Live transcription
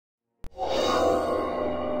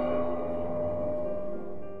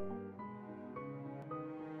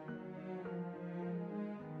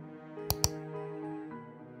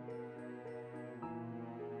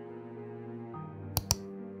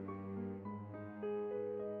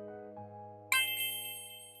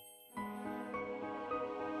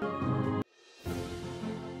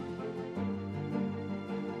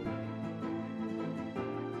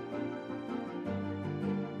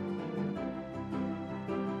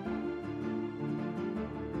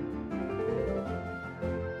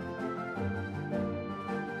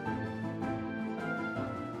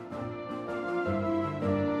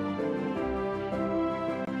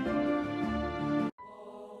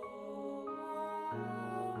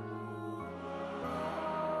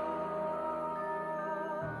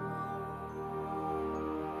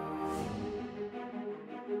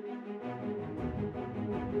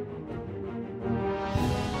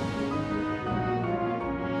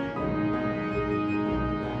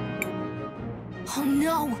Oh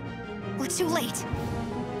no! We're too late.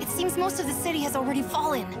 It seems most of the city has already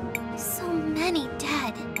fallen. So many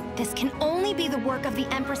dead. This can only be the work of the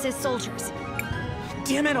Empress's soldiers.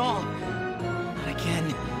 Damn it all! Not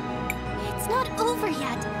again. It's not over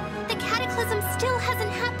yet. The cataclysm still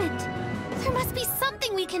hasn't happened. There must be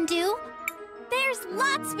something we can do. There's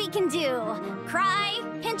lots we can do. Cry,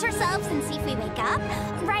 pinch ourselves and see if we wake up,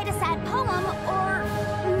 write a sad poem, or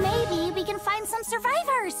maybe we can find some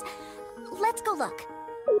survivors. Let's go look.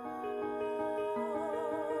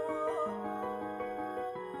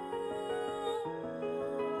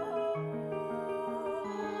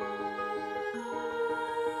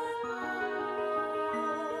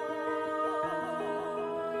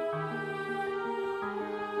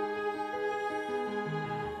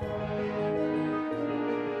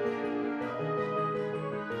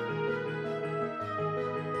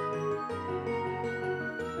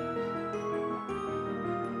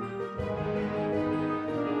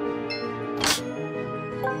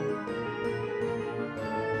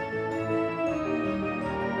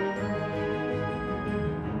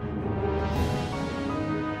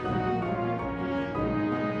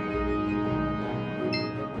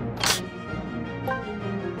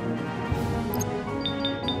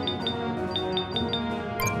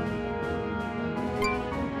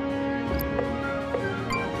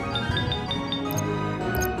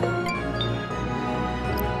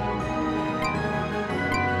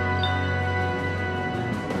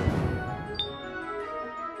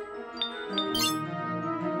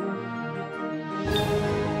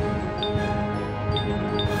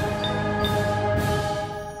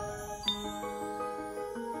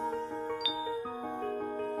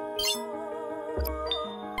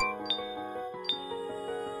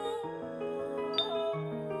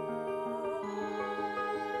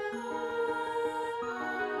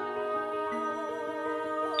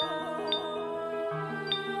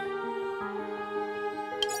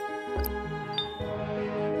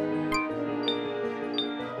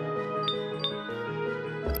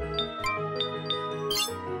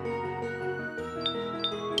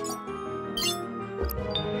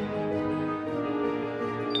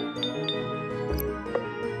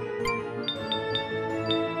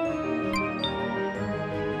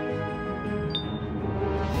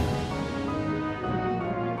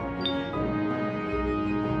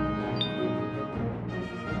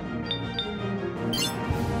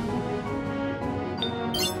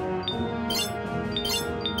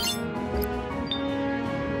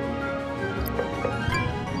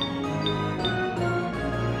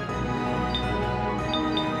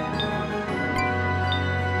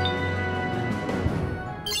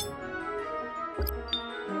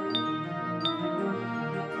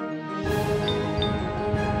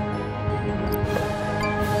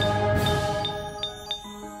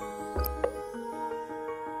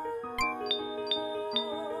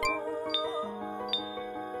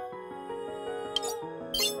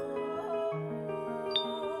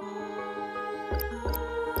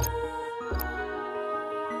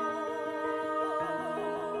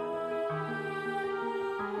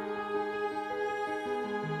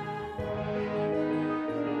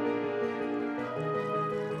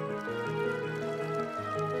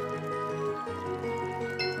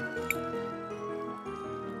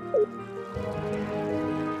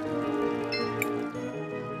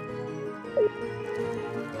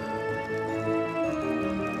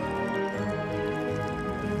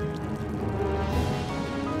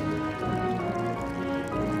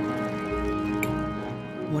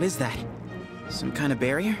 What is that? Some kind of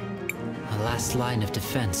barrier? A last line of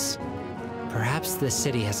defense. Perhaps the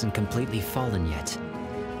city hasn't completely fallen yet.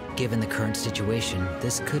 Given the current situation,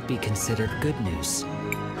 this could be considered good news.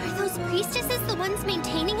 Are those priestesses the ones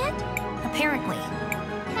maintaining it? Apparently.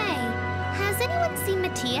 Hey, has anyone seen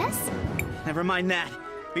Matias? Never mind that.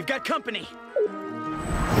 We've got company.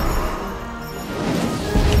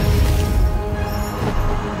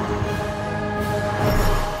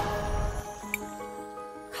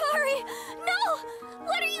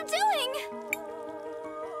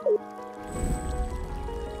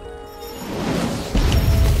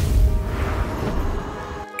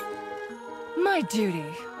 Duty.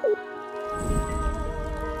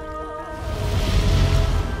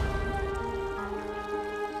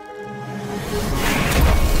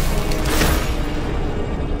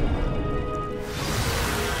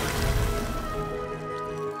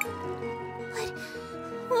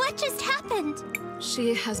 What just happened?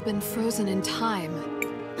 She has been frozen in time.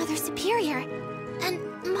 Mother Superior. And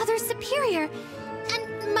Mother Superior.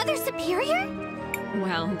 And Mother Superior?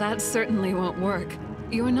 Well, that certainly won't work.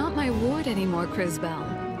 You're not my ward anymore, Crisbell.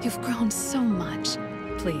 You've grown so much.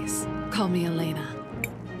 Please, Call me Elena.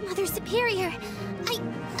 Mother Superior,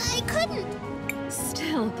 I couldn't.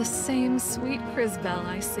 Still the same sweet Crisbell,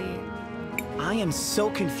 I see. I am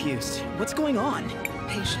so confused. What's going on?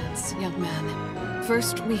 Patience, young man.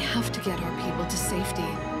 First, we have to get our people to safety.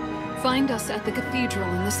 Find us at the cathedral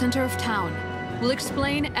in the center of town. We'll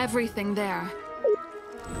explain everything there.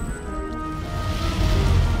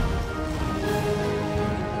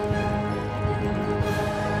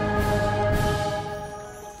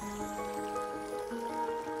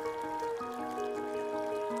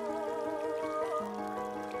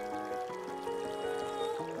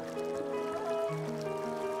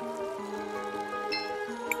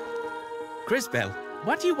 Crisbell,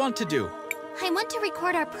 what do you want to do? I want to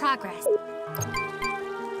record our progress.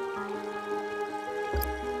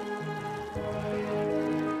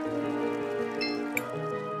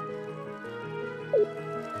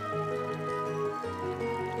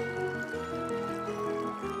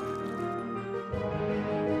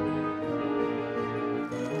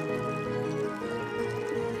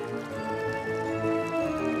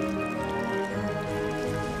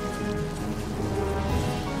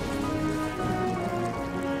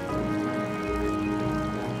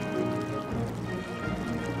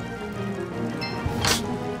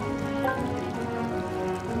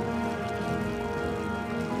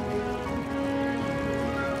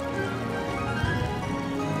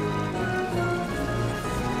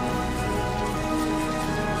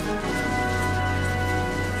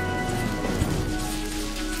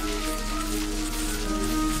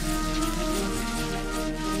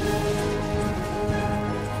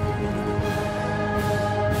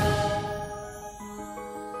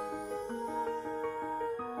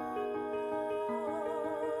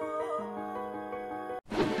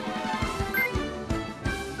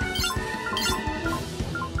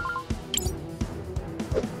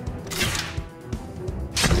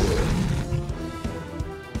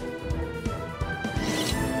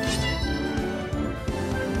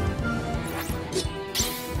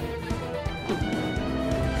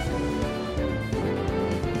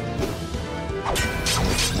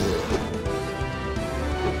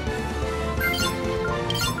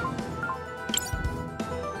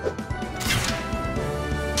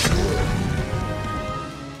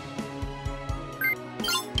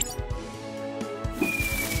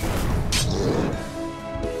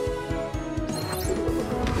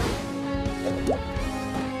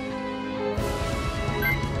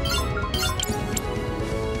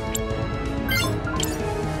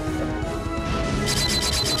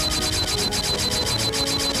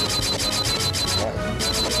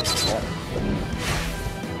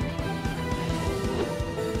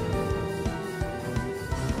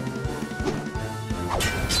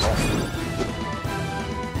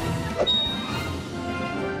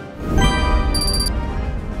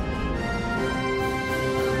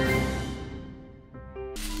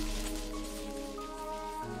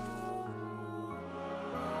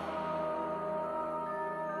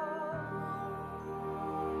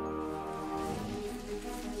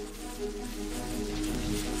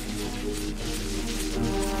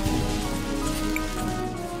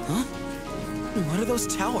 What are those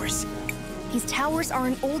towers? These towers are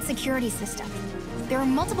an old security system. There are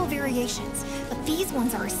multiple variations, but these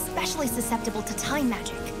ones are especially susceptible to time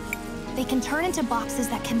magic. They can turn into boxes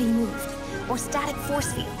that can be moved, or static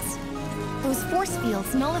force fields. Those force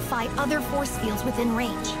fields nullify other force fields within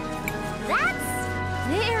range. That's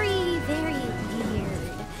very, very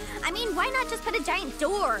weird. I mean, why not just put a giant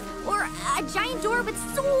door? Or a giant door with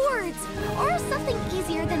swords? Or something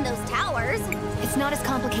easier than those towers? It's not as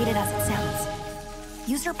complicated as it sounds.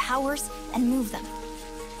 Use your powers and move them.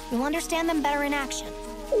 You'll understand them better in action.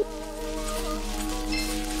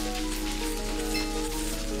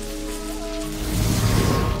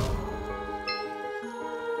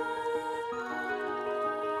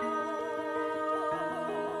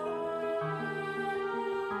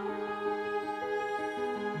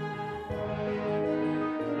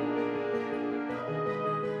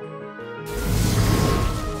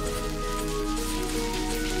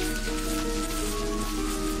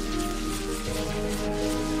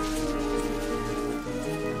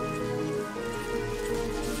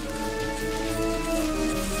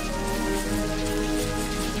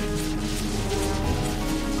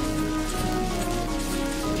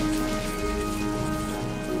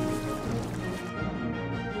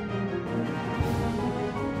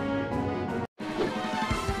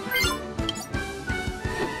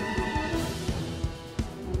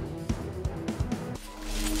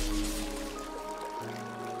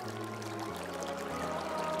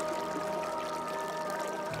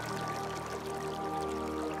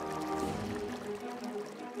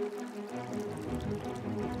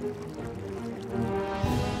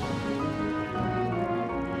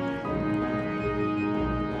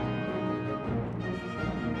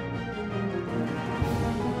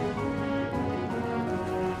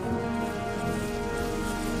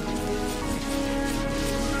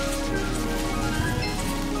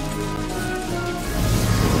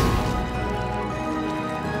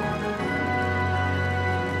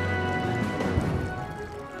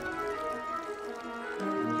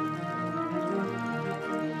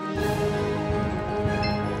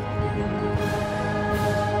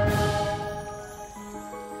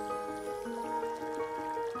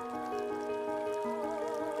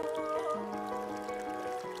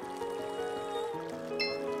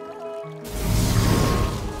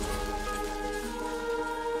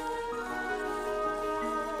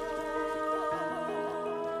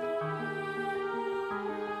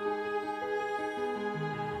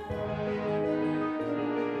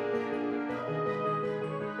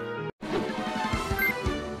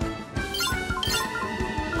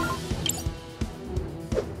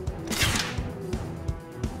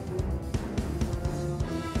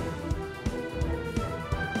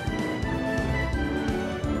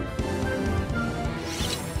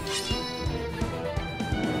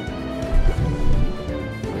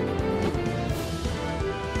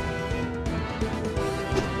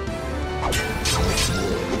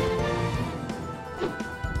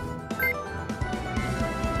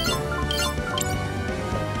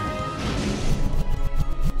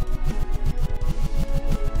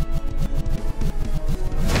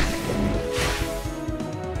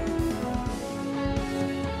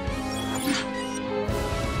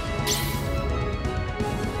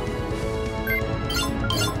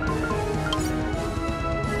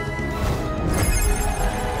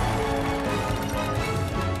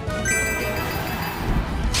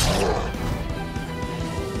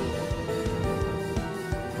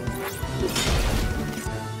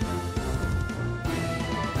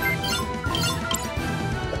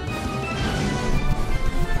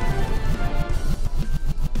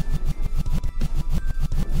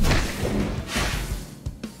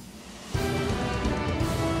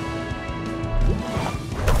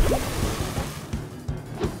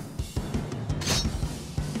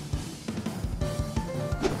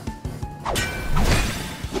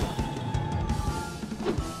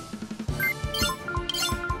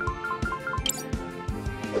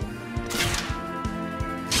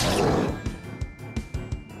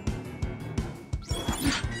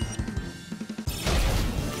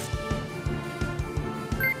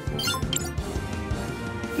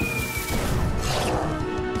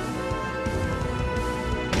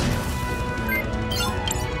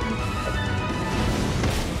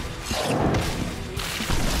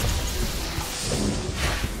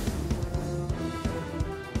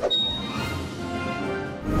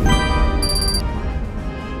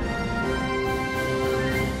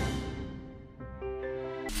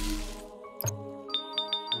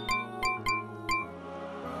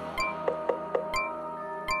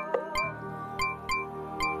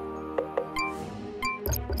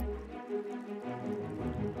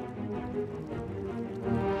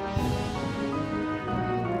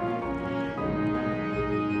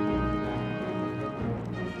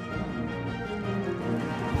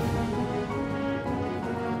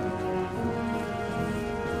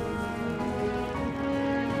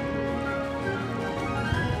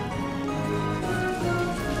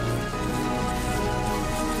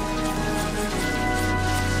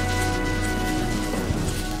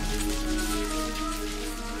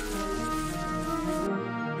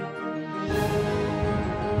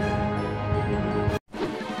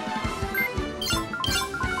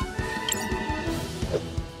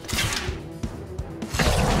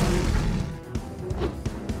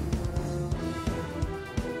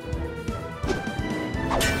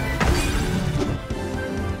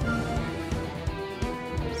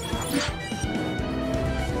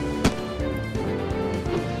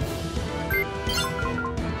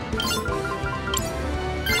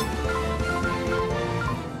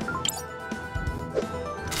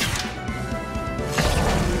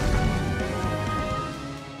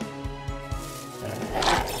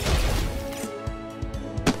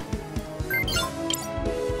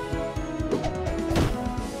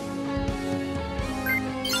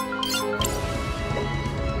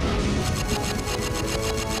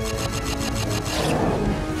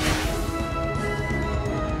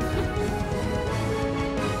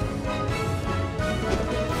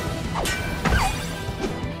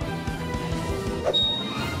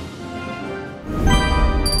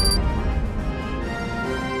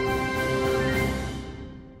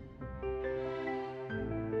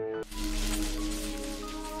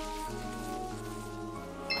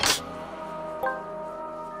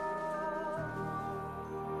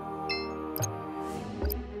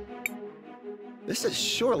 This is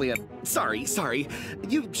surely a... Sorry.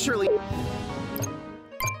 You surely...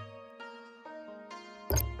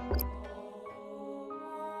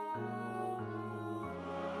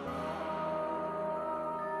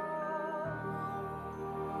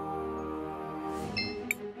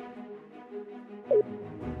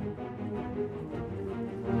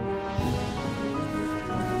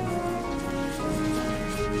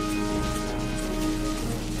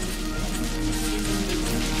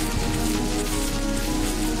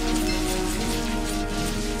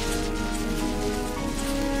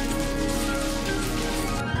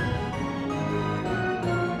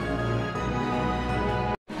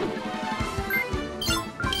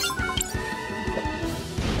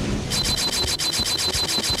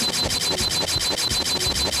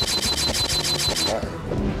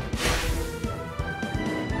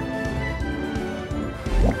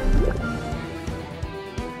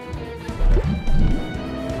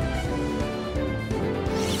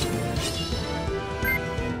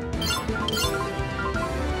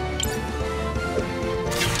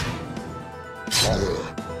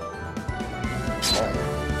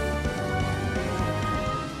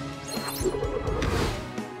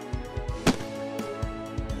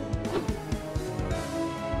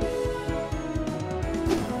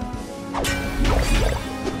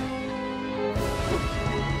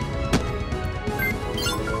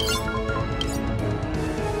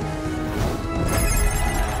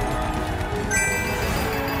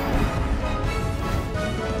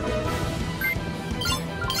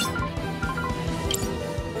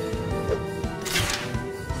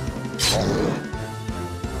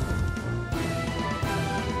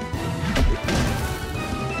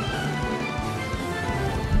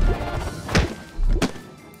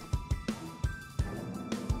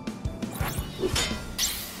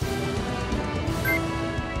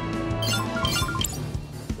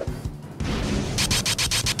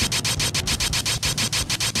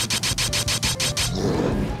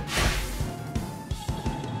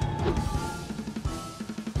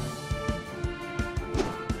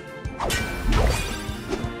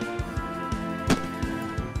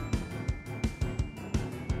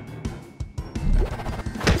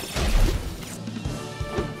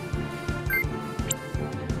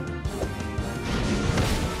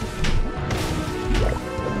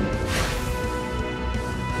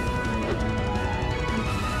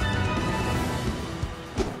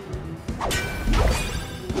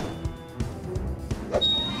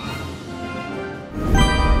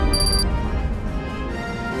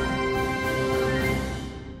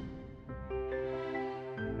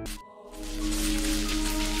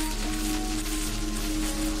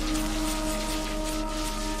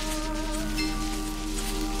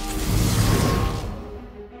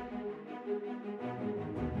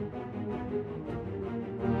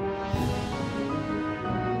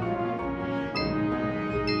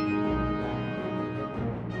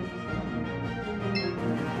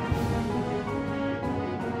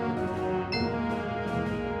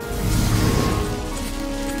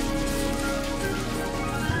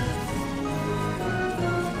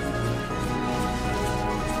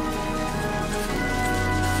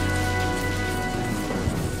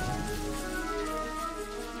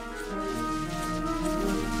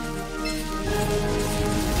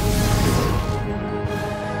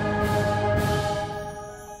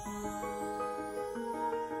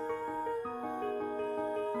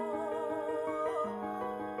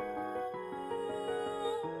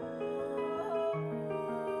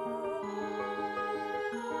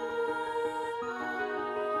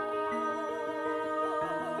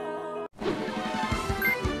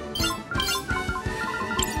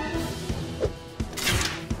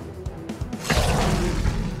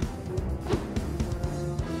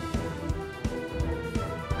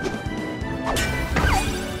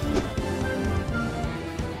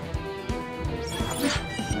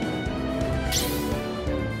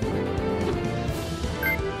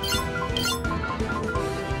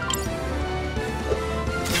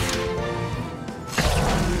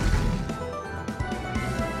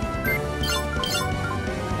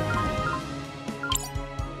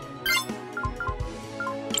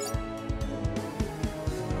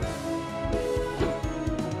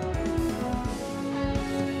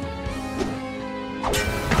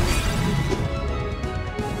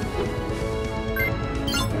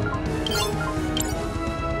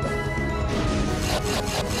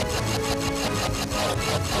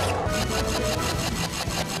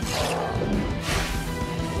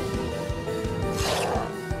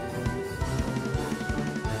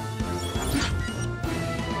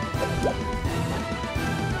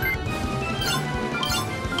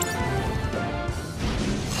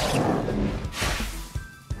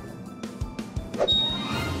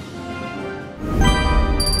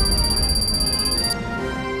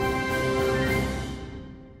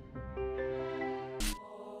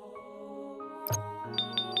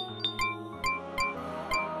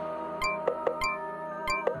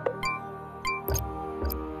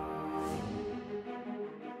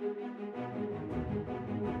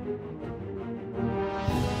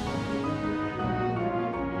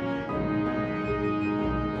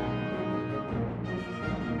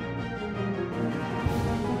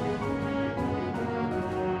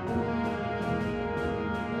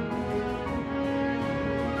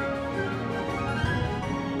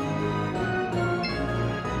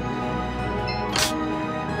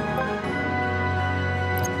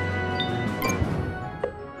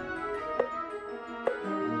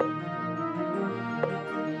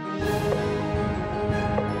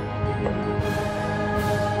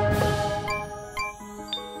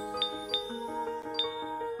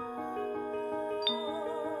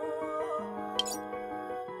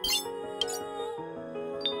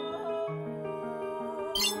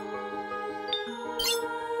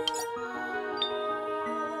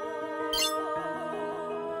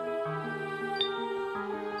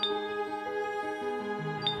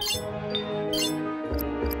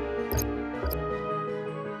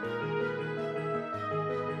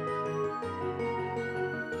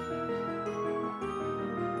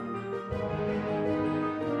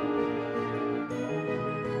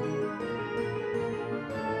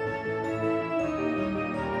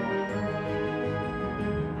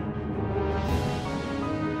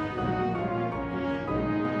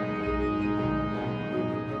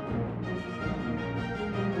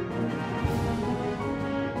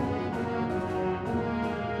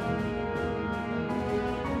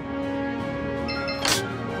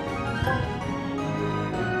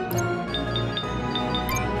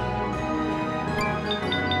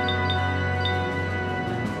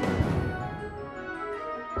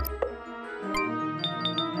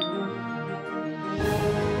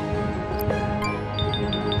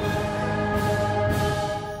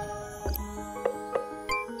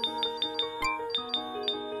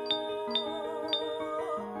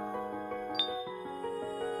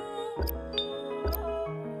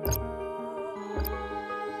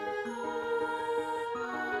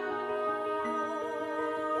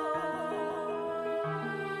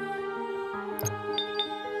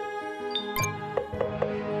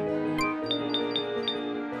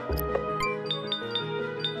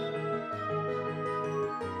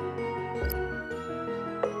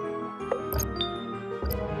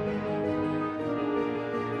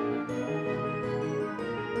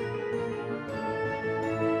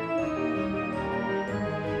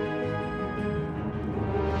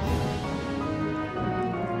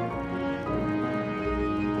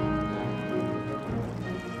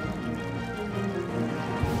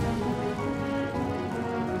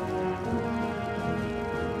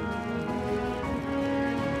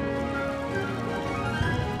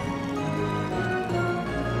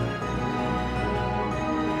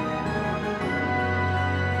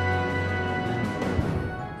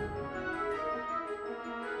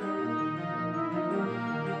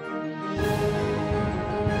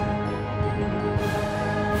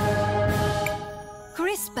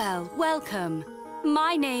 Welcome.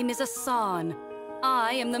 My name is Asan.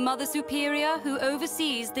 I am the Mother Superior who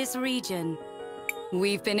oversees this region.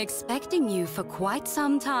 We've been expecting you for quite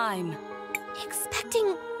some time.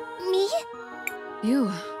 Expecting me?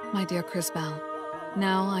 You, my dear Crisbell.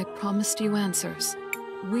 Now I promised you answers.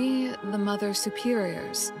 We, the Mother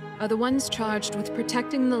Superiors, are the ones charged with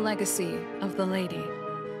protecting the legacy of the Lady.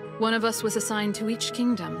 One of us was assigned to each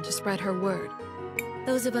kingdom to spread her word.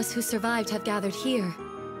 Those of us who survived have gathered here.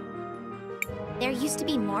 There used to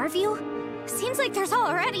be more of you? Seems like there's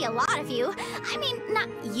already a lot of you. I mean, not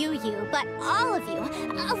you, but all of you.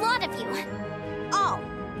 A lot of you. All.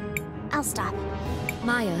 I'll stop.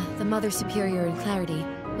 Maya, the Mother Superior in Clarity,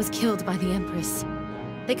 was killed by the Empress.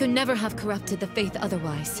 They could never have corrupted the faith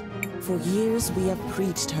otherwise. For years we have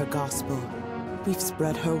preached her gospel. We've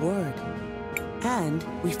spread her word. And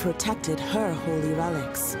we've protected her holy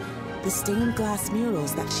relics. The stained glass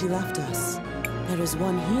murals that she left us. There is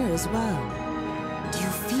one here as well. Do you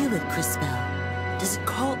feel it, Crisbell? Does it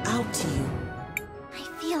call out to you? I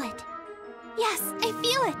feel it. Yes, I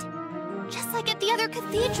feel it. Just like at the other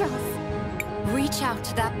cathedrals. Reach out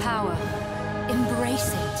to that power.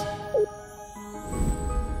 Embrace it.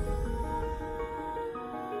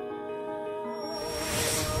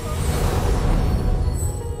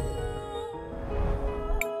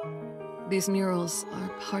 These murals are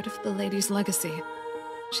part of the Lady's legacy.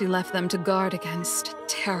 She left them to guard against a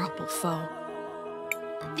terrible foe.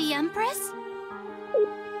 The Empress?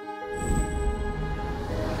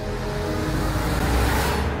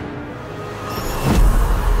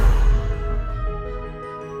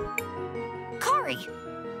 Kari!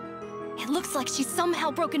 It looks like she's somehow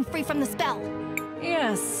broken free from the spell.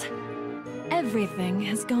 Yes. Everything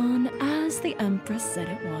has gone as the Empress said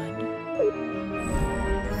it would.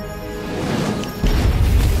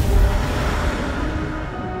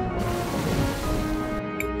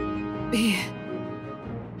 Be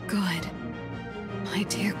good, my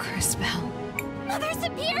dear Crisbell. Mother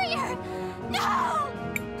Superior! No!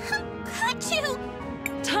 How could you?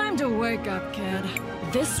 Time to wake up, kid.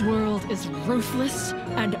 This world is ruthless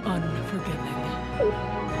and unforgiving.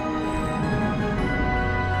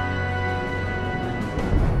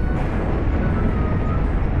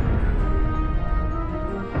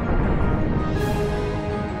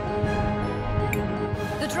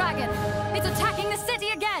 The dragon! It's attacking the city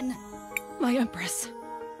again! My Empress.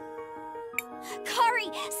 Kari,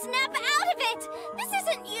 snap out of it! This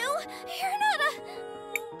isn't you! You're not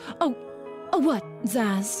Oh, a what,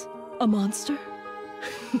 Zaz? A monster?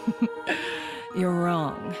 You're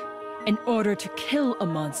wrong. In order to kill a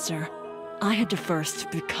monster, I had to first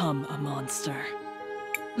become a monster.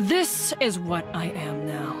 This is what I am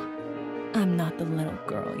now. I'm not the little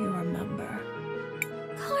girl you remember.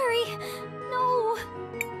 Kari, no.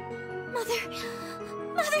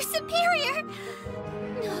 Mother Superior!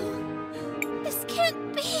 No. This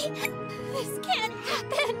can't be. This can't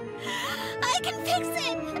happen. I can fix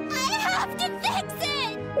it! I have to fix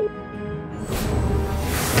it!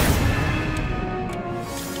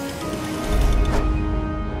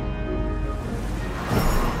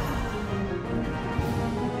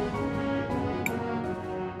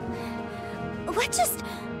 What just...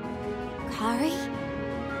 Kari?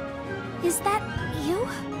 Is that you?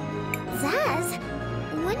 Zaz,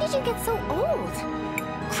 when did you get so old?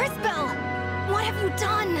 Crisbell! What have you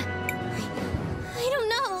done? I don't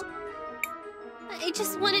know. I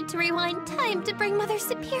just wanted to rewind time to bring Mother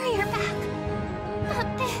Superior back.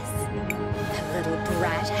 Not this. That little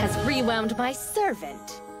brat has rewound my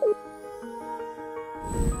servant.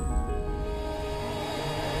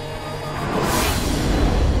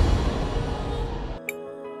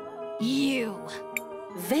 You.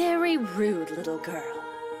 Very rude, little girl.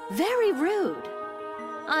 Very rude.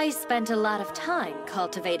 I spent a lot of time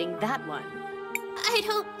cultivating that one. I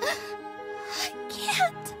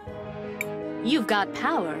can't. You've got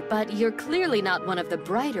power, but you're clearly not one of the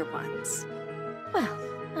brighter ones. Well,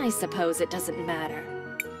 I suppose it doesn't matter.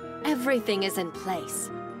 Everything is in place.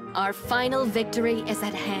 Our final victory is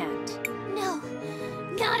at hand. No,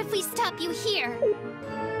 not if we stop you here.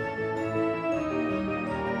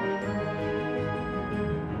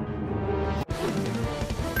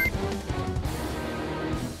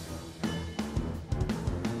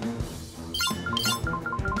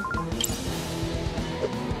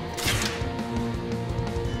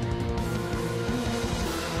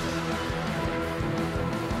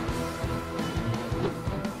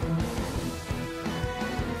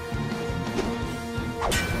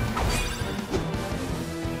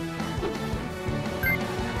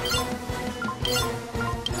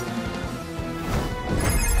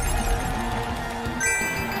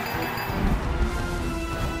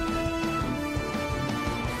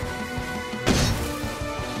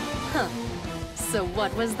 So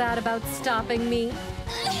what was that about stopping me?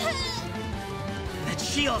 That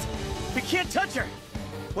shield! We can't touch her!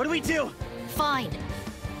 What do we do? Fine.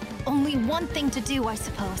 Only one thing to do, I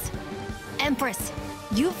suppose. Empress,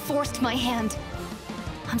 you forced my hand.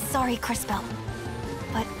 I'm sorry, Crisbell.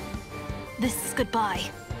 But this is goodbye.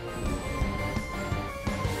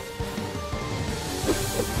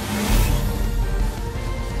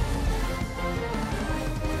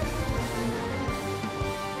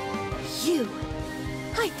 You!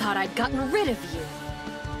 I thought I'd gotten rid of you.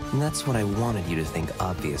 That's what I wanted you to think,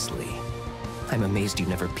 obviously. I'm amazed you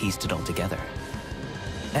never pieced it all together.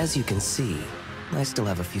 As you can see, I still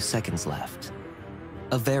have a few seconds left.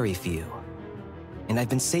 A very few. And I've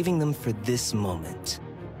been saving them for this moment.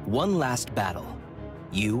 One last battle.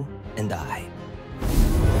 You and I.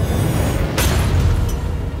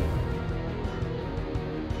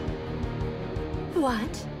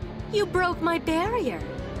 What? You broke my barrier.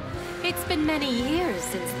 It's been many years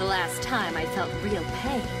since the last time I felt real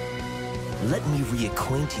pain. Let me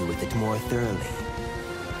reacquaint you with it more thoroughly.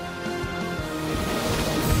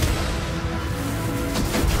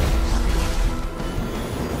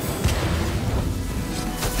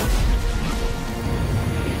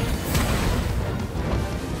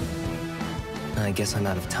 I guess I'm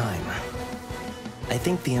out of time. I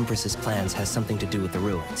think the Empress's plans has something to do with the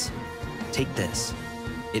ruins. Take this.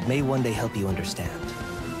 It may one day help you understand.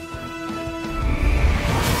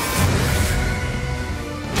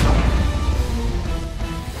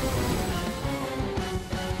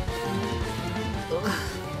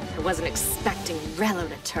 I wasn't expecting Rello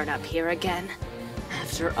to turn up here again.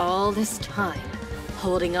 After all this time,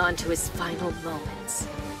 holding on to his final moments.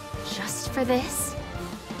 Just for this?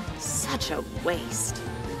 Such a waste.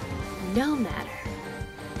 No matter.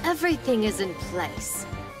 Everything is in place.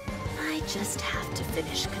 I just have to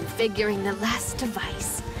finish configuring the last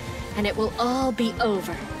device, and it will all be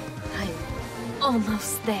over. I'm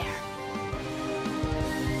almost there.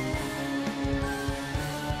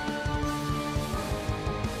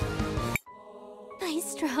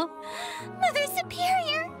 Maestro, Mother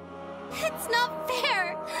Superior, it's not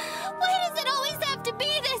fair. Why does it always have to be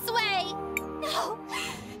this way? No,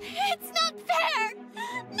 it's not fair.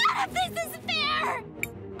 None of this is fair.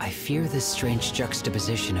 I fear this strange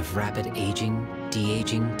juxtaposition of rapid aging,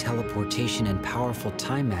 de-aging, teleportation, and powerful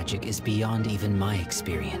time magic is beyond even my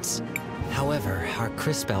experience. However, our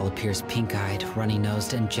Crisbell appears pink-eyed,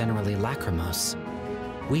 runny-nosed, and generally lachrymose.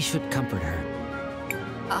 We should comfort her.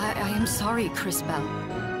 I am sorry, Crisbell.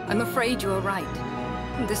 I'm afraid you're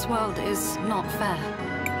right. This world is not fair.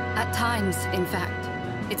 At times, in fact,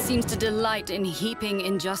 it seems to delight in heaping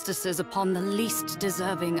injustices upon the least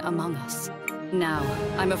deserving among us. Now,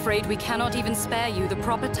 I'm afraid we cannot even spare you the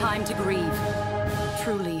proper time to grieve.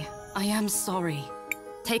 Truly, I am sorry.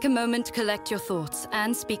 Take a moment to collect your thoughts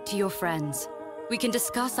and speak to your friends. We can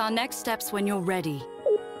discuss our next steps when you're ready.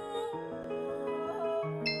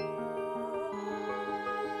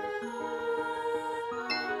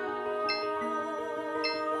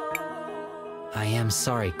 I am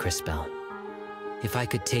sorry, Crisbell. If I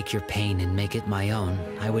could take your pain and make it my own,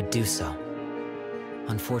 I would do so.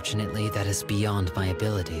 Unfortunately, that is beyond my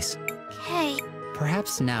abilities. Hey.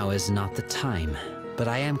 Perhaps now is not the time, but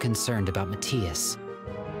I am concerned about Matias.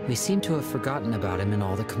 We seem to have forgotten about him in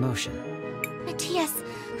all the commotion. Matias,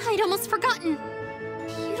 I'd almost forgotten.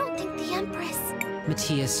 You don't think the Empress...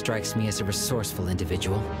 Matias strikes me as a resourceful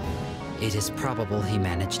individual. It is probable he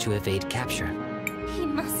managed to evade capture. He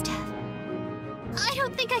must have. I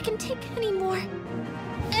don't think I can take any more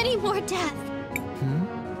death.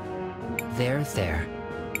 There.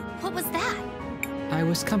 What was that? I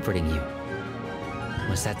was comforting you.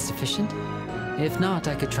 Was that sufficient? If not,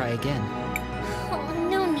 I could try again. Oh,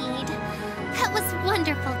 no need. That was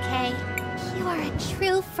wonderful, Kay. You are a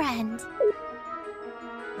true friend.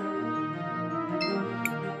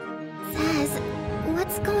 Zaz,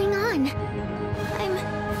 what's going on? I'm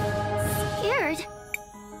scared.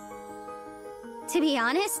 To be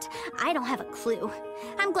honest, I don't have a clue.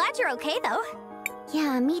 I'm glad you're okay, though.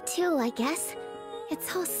 Yeah, me too, I guess.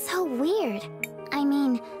 It's all so weird. I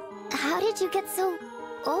mean, how did you get so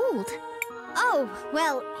old? Oh,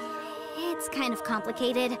 well, it's kind of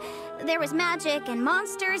complicated. There was magic and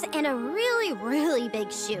monsters and a really, really big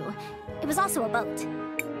shoe. It was also a boat.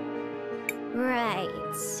 Right.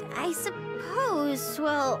 I suppose,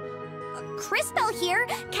 well, Crisbell here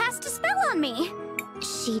cast a spell on me.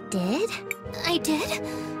 She did? I did?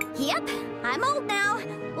 Yep, I'm old now.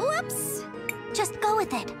 Whoops. Just go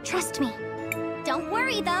with it, trust me. Don't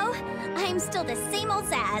worry, though. I'm still the same old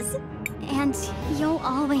Zaz. And you'll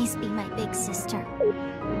always be my big sister.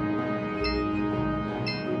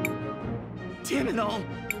 Damn it all.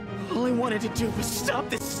 All I wanted to do was stop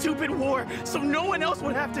this stupid war so no one else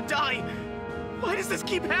would have to die. Why does this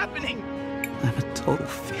keep happening? I'm a total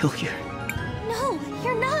failure. No,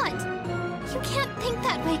 you're not. You can't think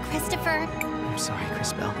that way, Christopher. I'm sorry,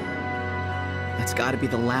 Crisbell. That's gotta be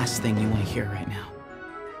the last thing you want to hear right now.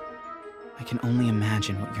 I can only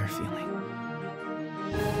imagine what you're feeling.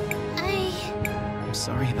 I'm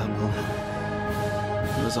sorry about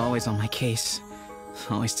Willhelm. He was always on my case.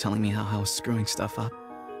 Always telling me how I was screwing stuff up.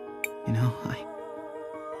 You know,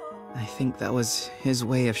 I think that was his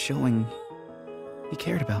way of showing he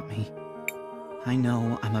cared about me. I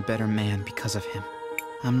know I'm a better man because of him.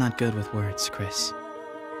 I'm not good with words, Chris.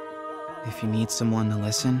 If you need someone to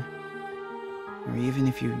listen, or even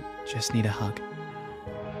if you just need a hug,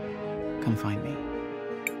 come find me.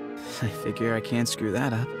 I figure I can't screw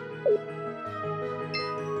that up.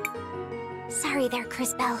 Sorry there,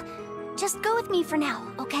 Crisbell. Just go with me for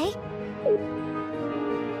now, okay?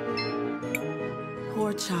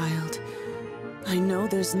 Poor child. I know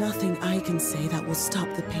there's nothing I can say that will stop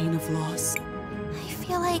the pain of loss. I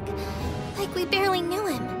feel like we barely knew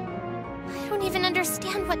him. I don't even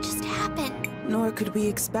understand what just happened. Nor could we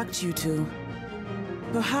expect you to.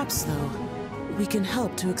 Perhaps, though, we can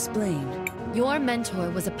help to explain. Your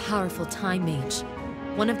mentor was a powerful time mage.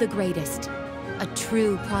 One of the greatest. A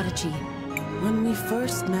true prodigy. When we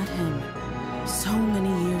first met him, so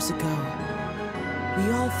many years ago,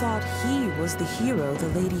 we all thought he was the hero the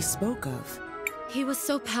lady spoke of. He was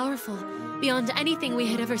so powerful, beyond anything we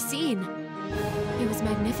had ever seen. He was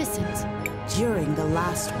magnificent. During the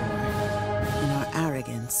last war, in our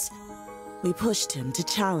arrogance, we pushed him to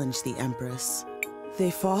challenge the Empress.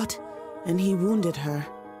 They fought, and he wounded her.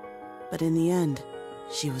 But in the end,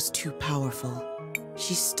 she was too powerful.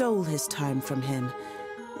 She stole his time from him,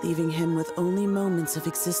 leaving him with only moments of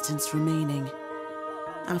existence remaining.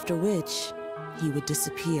 After which, he would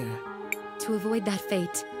disappear. To avoid that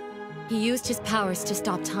fate, he used his powers to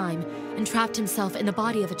stop time and trapped himself in the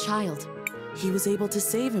body of a child. He was able to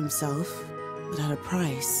save himself, but at a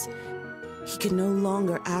price. He could no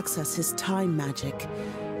longer access his time magic,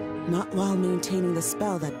 not while maintaining the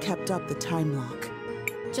spell that kept up the time lock.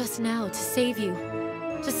 Just now, to save you,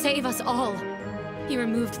 to save us all, he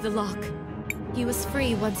removed the lock. He was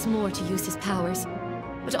free once more to use his powers,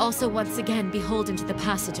 but also once again beholden to the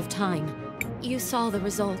passage of time. You saw the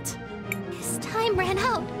result. His time ran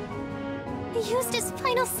out. He used his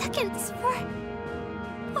final seconds for...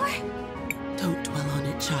 Don't dwell on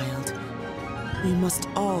it, child. We must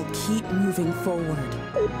all keep moving forward.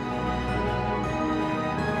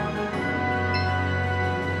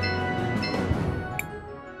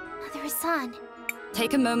 Mother-san.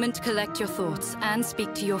 Take a moment to collect your thoughts and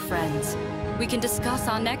speak to your friends. We can discuss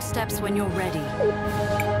our next steps when you're ready.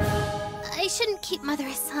 I shouldn't keep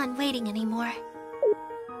Mother-san waiting anymore.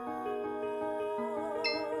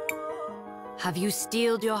 Have you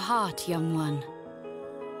steeled your heart, young one?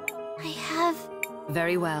 I have...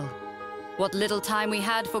 Very well. What little time we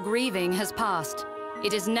had for grieving has passed.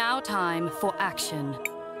 It is now time for action.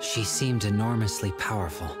 She seemed enormously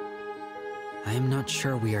powerful. I am not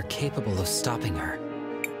sure we are capable of stopping her.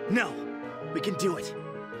 No, we can do it.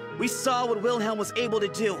 We saw what Willhelm was able to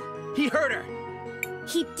do. He hurt her.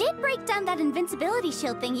 He did break down that invincibility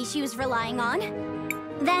shield thingy she was relying on.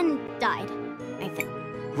 Then died, I think.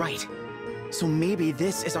 Right. So maybe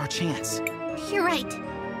this is our chance. You're right.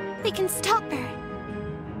 We can stop her.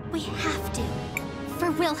 We have to.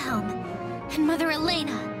 For Willhelm and Mother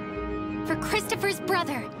Elena. For Christopher's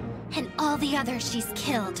brother and all the others she's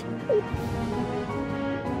killed.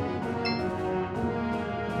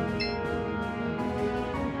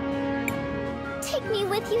 Take me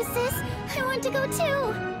with you, sis. I want to go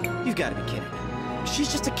too. You've got to be kidding.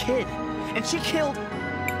 She's just a kid, and she killed...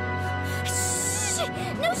 Shh!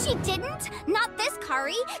 No, she didn't. Not this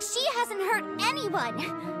Kari. She hasn't hurt anyone.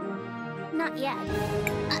 Not yet.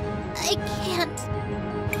 I can't.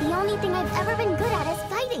 The only thing I've ever been good at is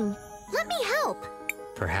fighting. Let me help.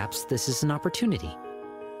 Perhaps this is an opportunity.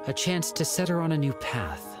 A chance to set her on a new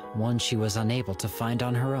path, one she was unable to find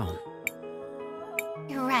on her own.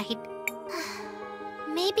 You're right.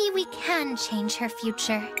 Maybe we can change her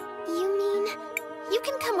future. You mean, you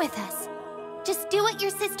can come with us. Just do what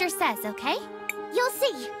your sister says, okay? You'll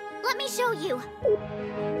see. Let me show you.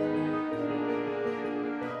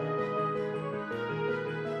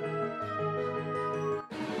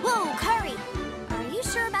 Whoa, Kari! Are you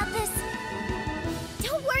sure about this?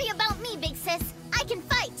 Don't worry about me, big sis. I can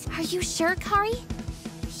fight. Are you sure, Kari?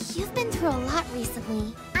 You've been through a lot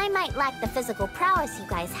recently. I might lack the physical prowess you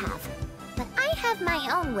guys have, but I have my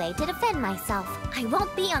own way to defend myself. I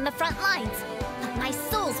won't be on the front lines, but my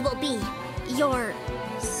souls will be. Your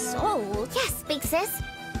soul? Yes, big sis.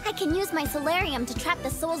 I can use my solarium to trap the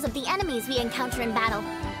souls of the enemies we encounter in battle.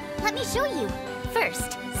 Let me show you.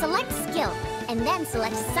 First, select skill, and then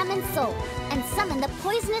select summon soul, and summon the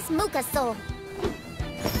poisonous Muka soul.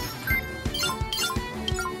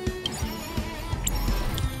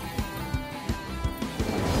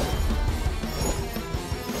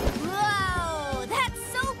 Whoa, that's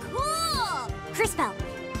so cool! Crisbell,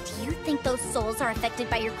 do you think those souls are affected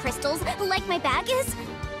by your crystals, like my bag is?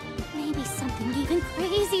 Maybe something even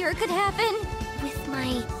crazier could happen. With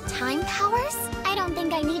my time powers? I don't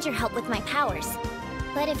think I need your help with my powers.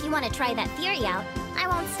 But if you want to try that theory out, I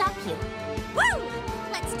won't stop you. Woo!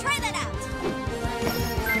 Let's try that out!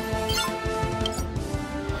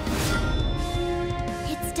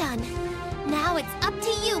 It's done. Now it's up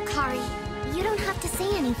to you, Kari. You don't have to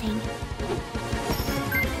say anything.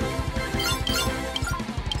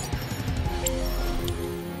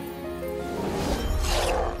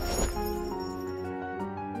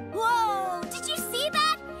 Whoa! Did you see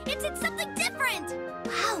that? It did something different!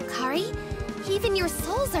 Wow, Kari. Even your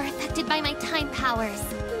souls are affected by my time powers.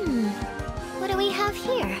 What do we have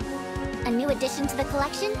here? A new addition to the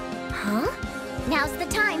collection? Huh? Now's the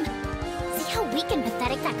time. See how weak and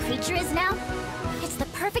pathetic that creature is now? It's the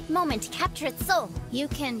perfect moment to capture its soul. You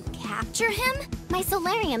can capture him? My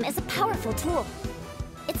solarium is a powerful tool.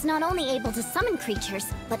 It's not only able to summon creatures,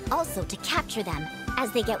 but also to capture them.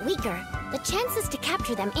 As they get weaker, the chances to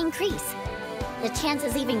capture them increase. The chance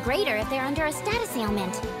is even greater if they're under a status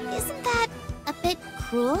ailment. Isn't that a bit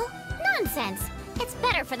cruel? Nonsense! It's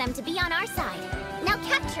better for them to be on our side. Now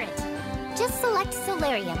capture it! Just select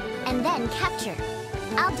Solarium, and then capture.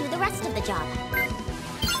 I'll do the rest of the job.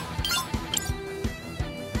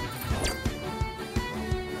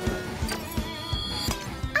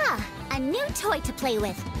 Ah, a new toy to play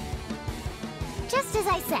with. Just as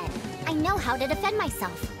I said, I know how to defend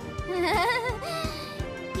myself.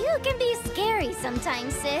 You can be scary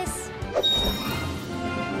sometimes, sis.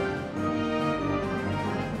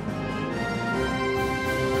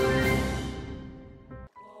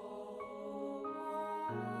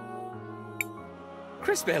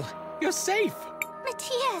 Crisbell, you're safe!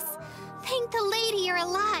 Matias, thank the lady you're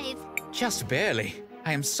alive. Just barely.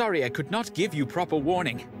 I am sorry I could not give you proper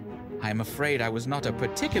warning. I am afraid I was not a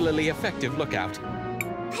particularly effective lookout.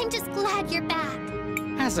 I'm just glad you're back.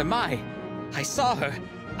 As am I. I saw her.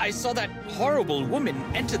 I saw that horrible woman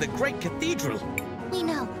enter the great cathedral. We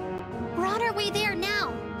know. We're on our way there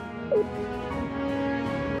now.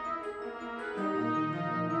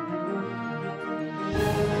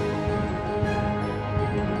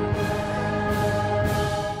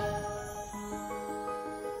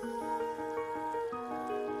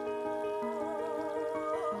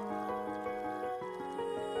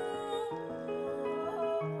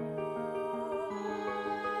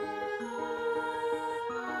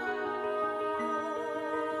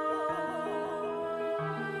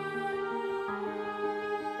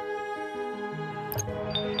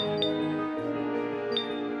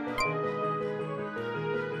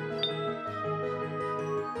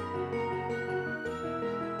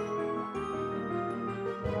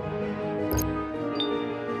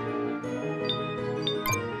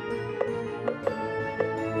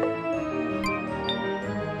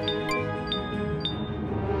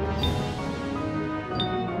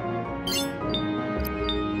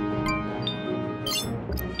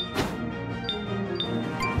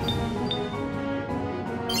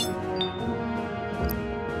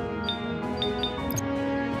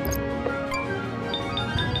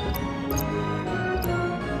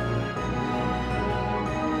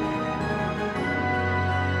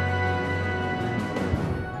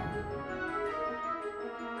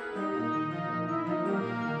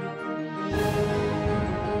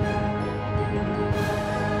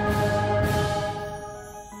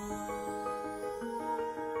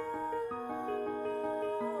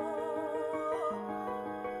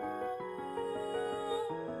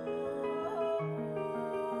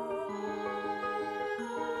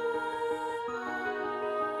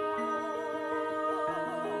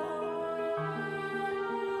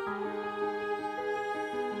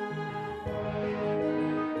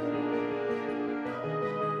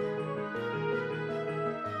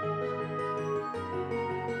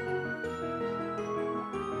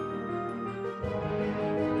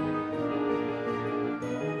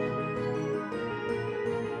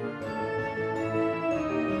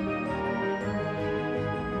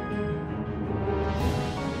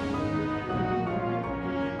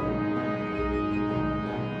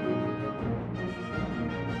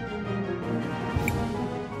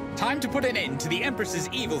 Time to put an end to the Empress's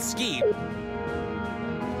evil scheme.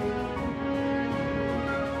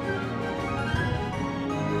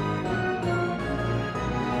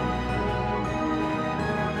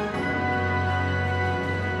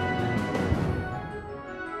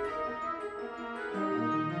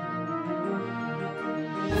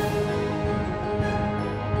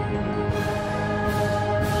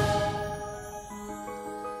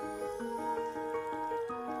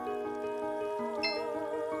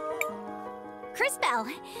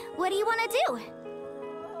 What do you want to do?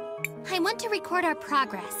 I want to record our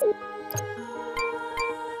progress.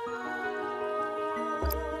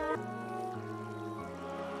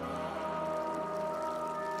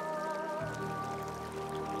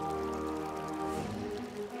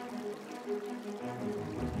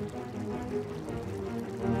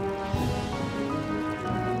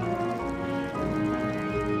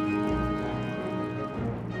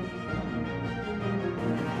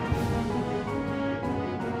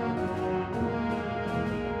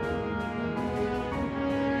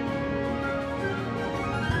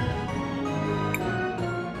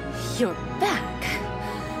 You're back.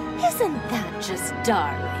 Isn't that just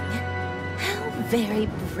darling? How very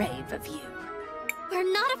brave of you.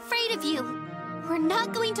 We're not afraid of you. We're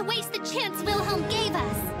not going to waste the chance Willhelm gave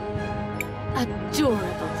us.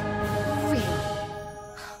 Adorable.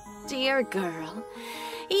 Really. Dear girl.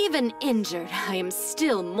 Even injured, I am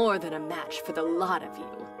still more than a match for the lot of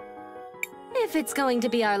you. If it's going to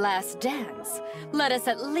be our last dance, let us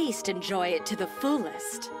at least enjoy it to the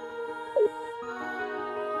fullest.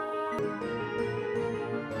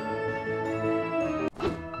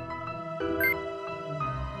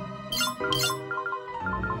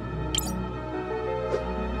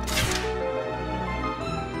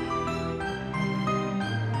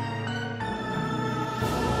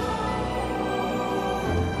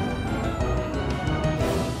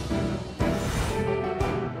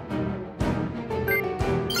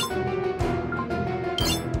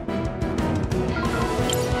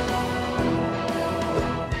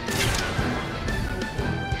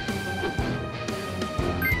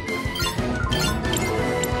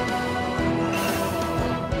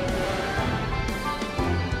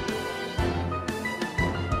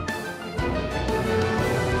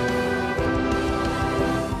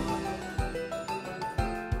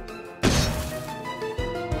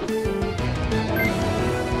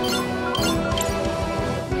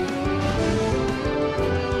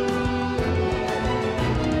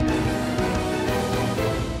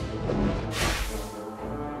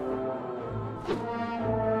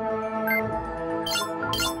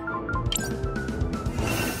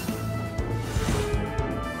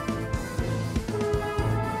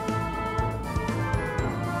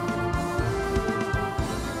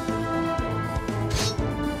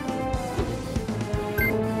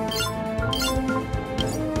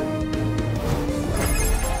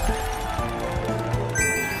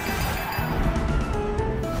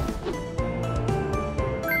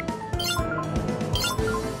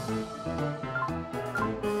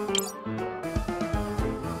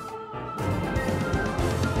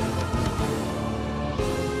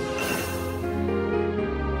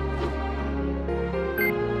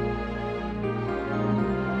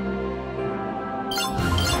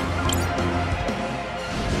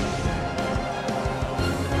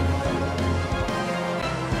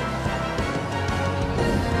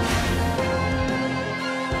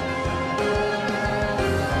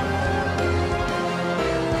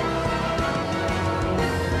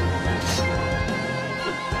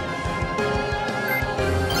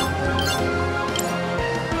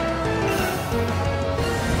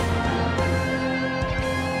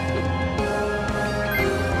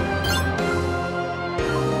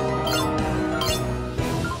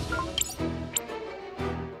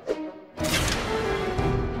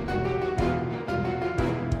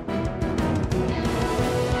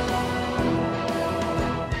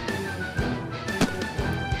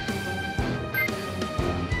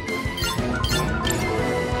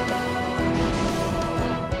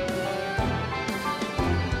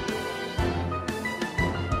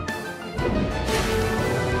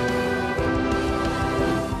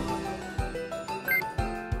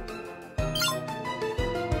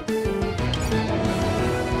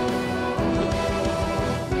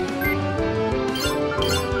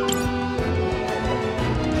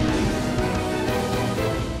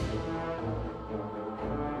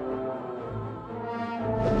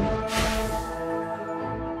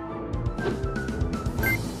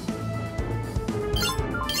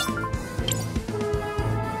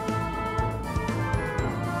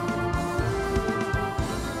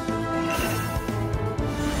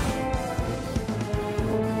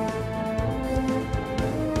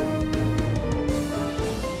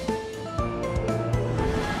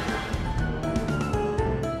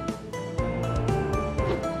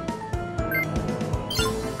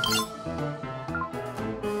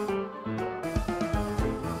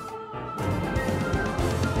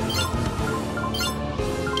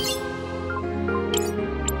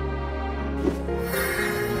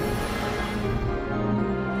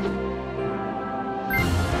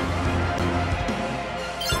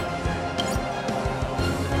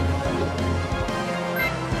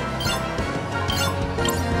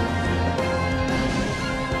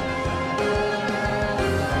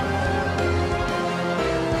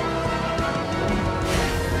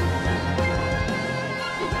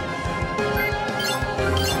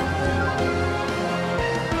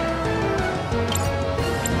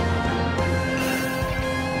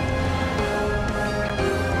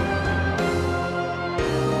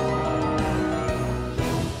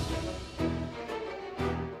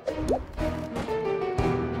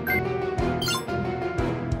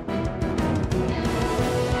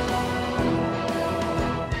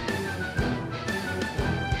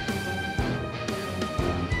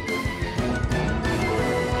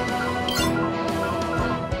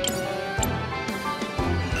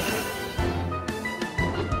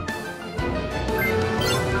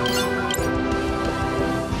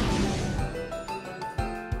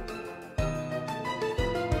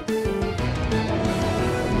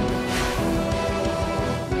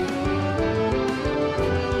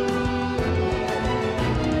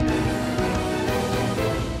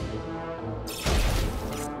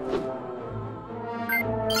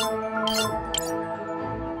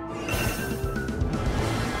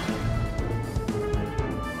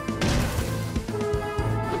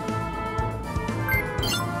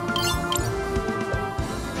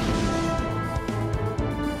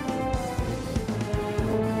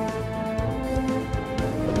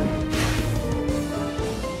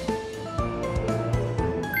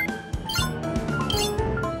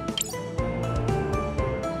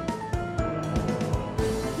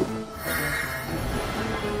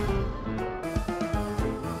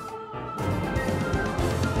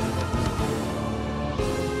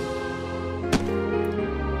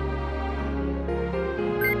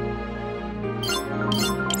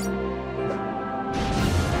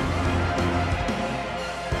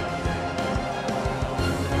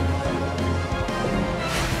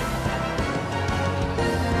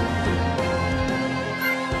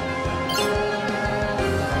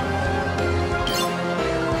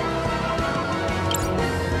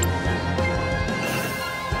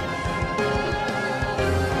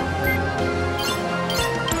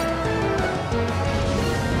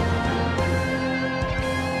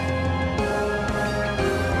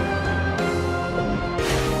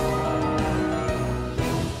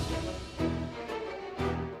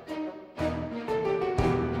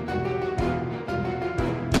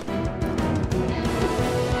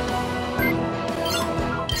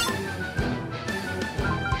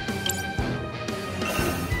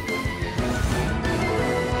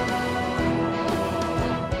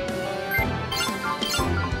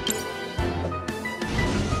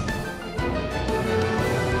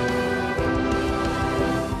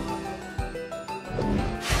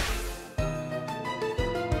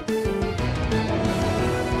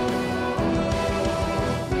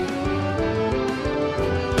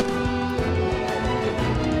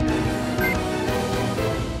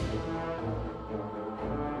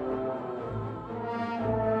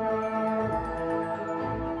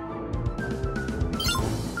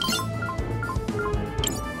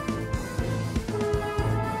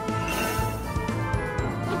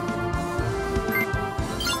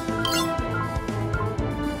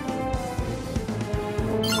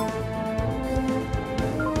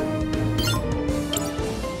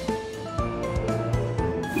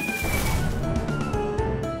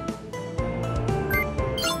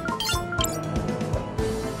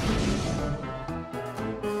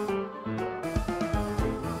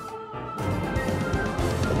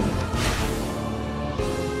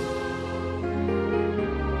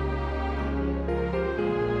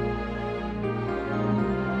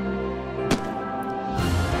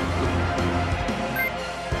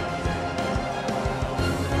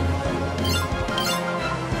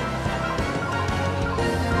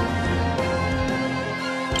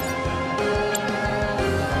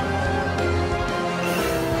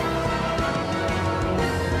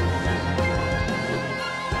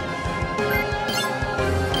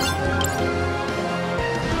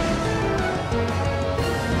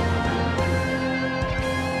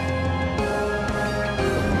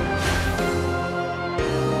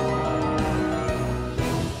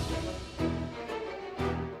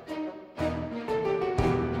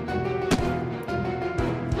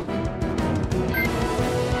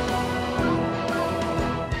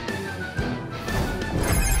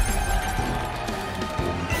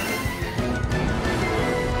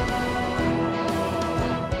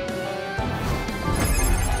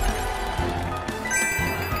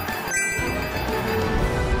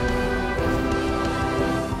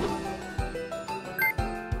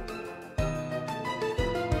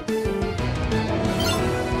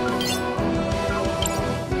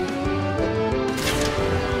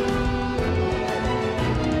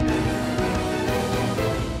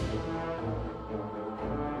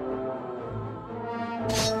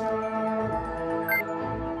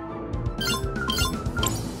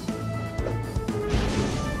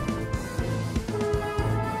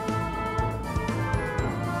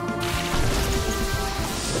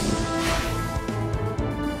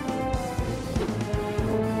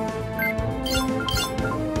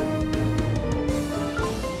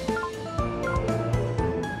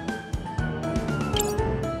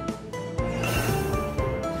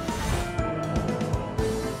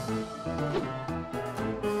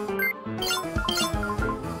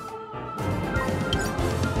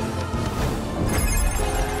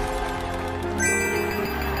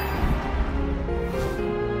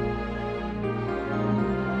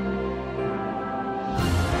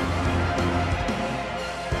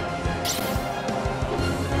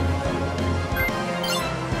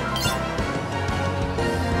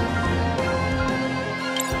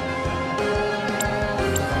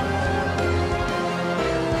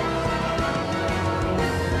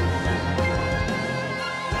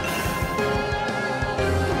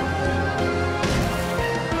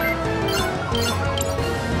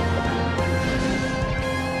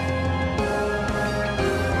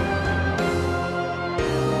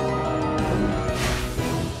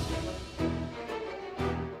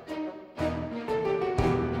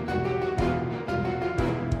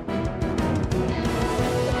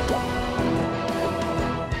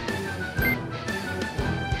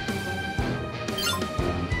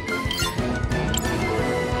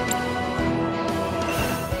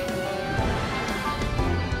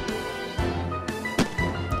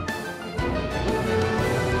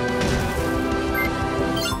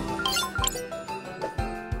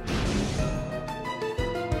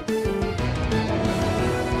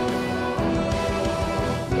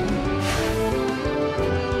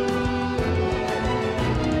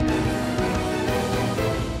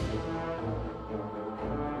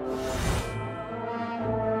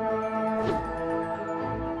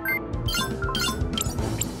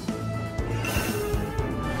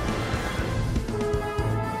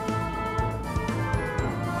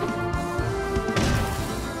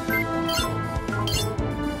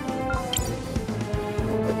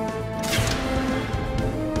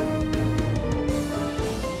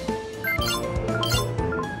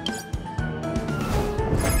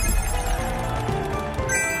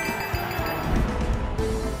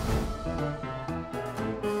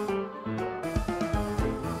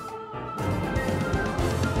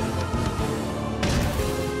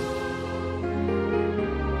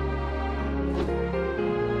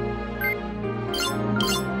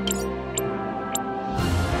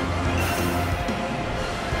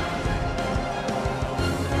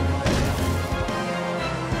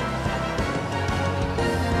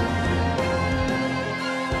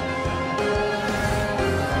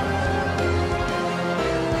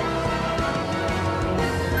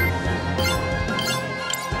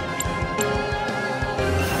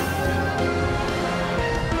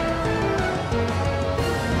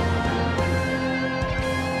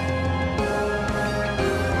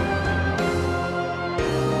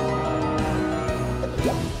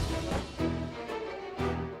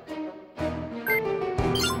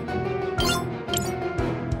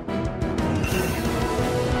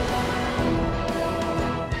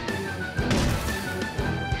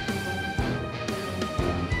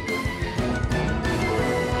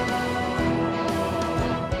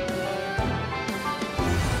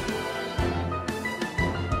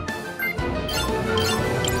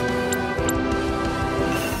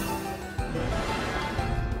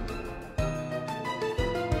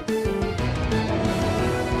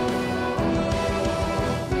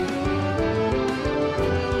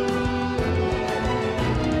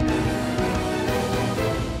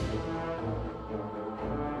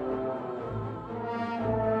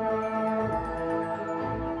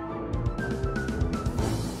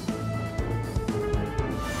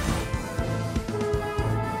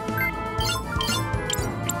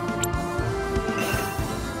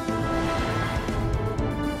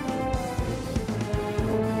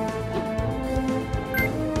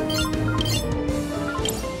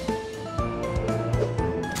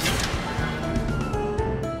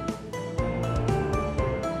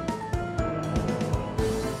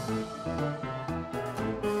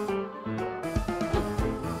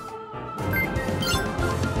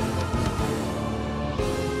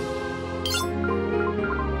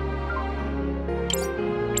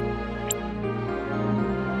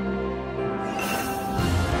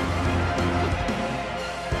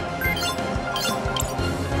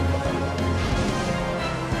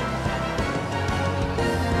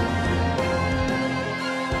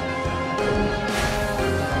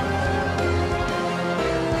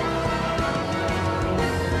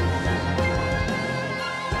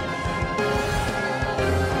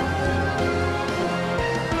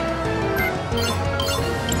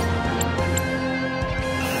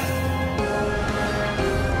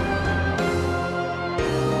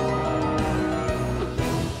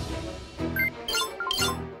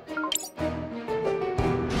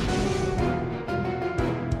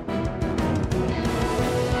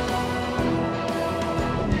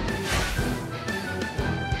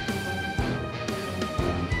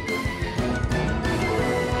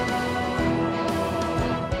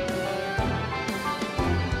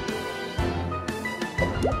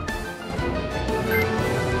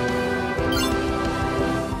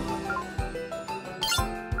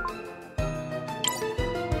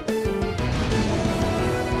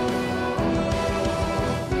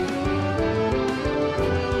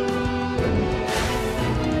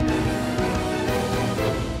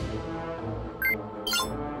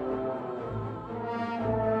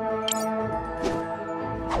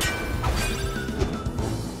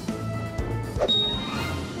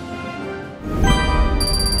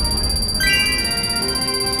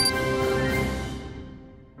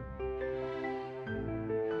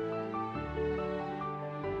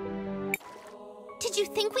 Did you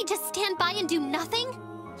think we'd just stand by and do nothing?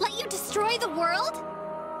 Let you destroy the world?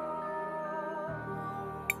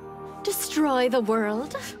 Destroy the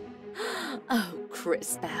world? Oh,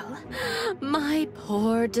 Crisbell, my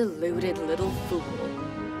poor deluded little fool.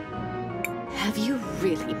 Have you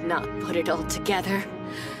really not put it all together?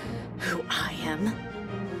 Who I am?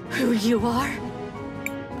 Who you are?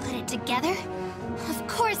 Put it together? Of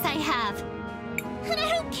course I have. And I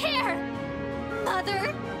don't care!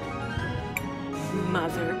 Mother!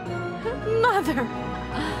 Mother. Mother!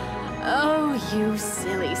 Oh, you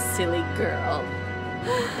silly, silly girl.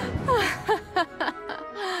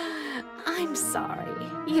 I'm sorry.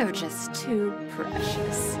 You're just too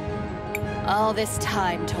precious. All this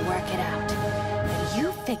time to work it out. And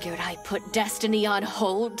you figured I put destiny on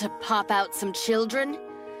hold to pop out some children?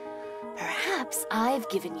 Perhaps I've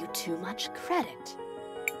given you too much credit.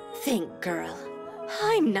 Think, girl.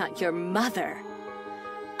 I'm not your mother.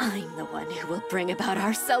 I'm the one who will bring about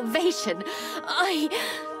our salvation.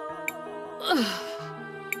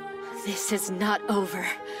 This is not over.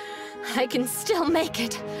 I can still make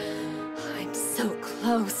it. I'm so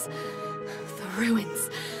close. The ruins.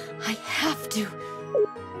 I have to.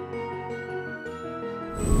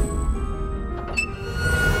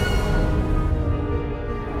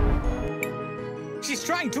 She's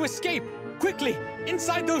trying to escape! Quickly!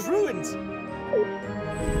 Inside those ruins!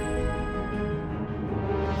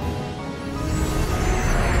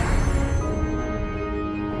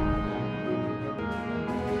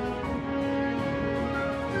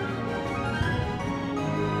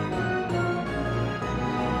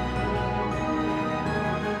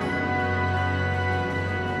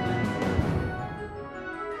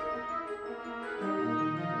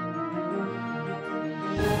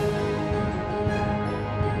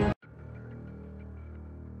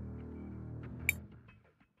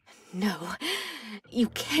 No, you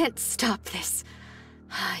can't stop this.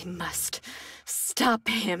 I must stop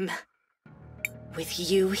him. With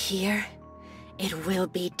you here, it will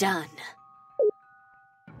be done.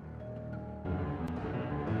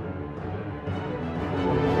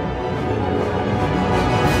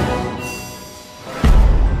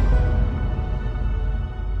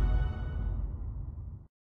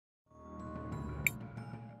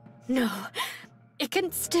 No, it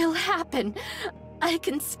can still happen. I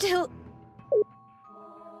can still...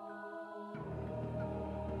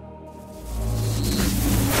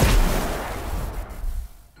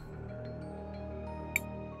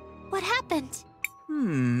 What happened?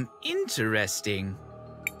 Interesting.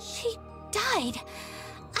 She died.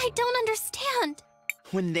 I don't understand.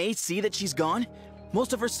 When they see that she's gone,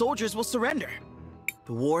 most of her soldiers will surrender.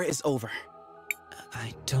 The war is over.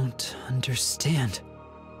 I don't understand.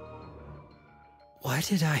 Why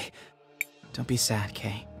did I... Don't be sad,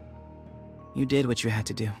 Kay. You did what you had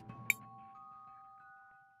to do.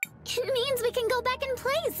 It means we can go back and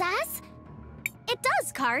play, Zaz. It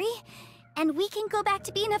does, Kari. And we can go back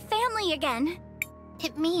to being a family again.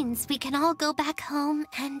 It means we can all go back home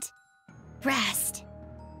and... rest.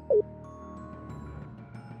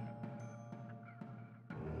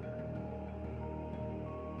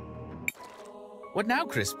 What now,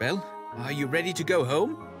 Crisbell? Are you ready to go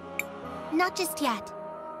home? Not just yet.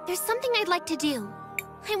 There's something I'd like to do.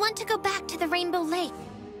 I want to go back to the Rainbow Lake.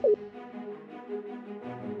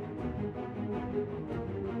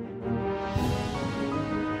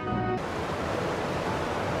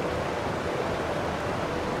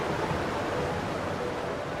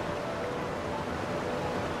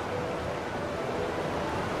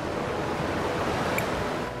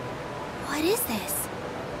 What is this?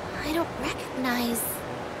 I don't recognize...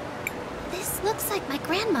 This looks like my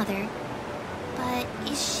grandmother. But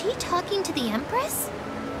is she talking to the Empress?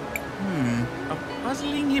 A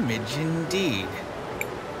puzzling image indeed.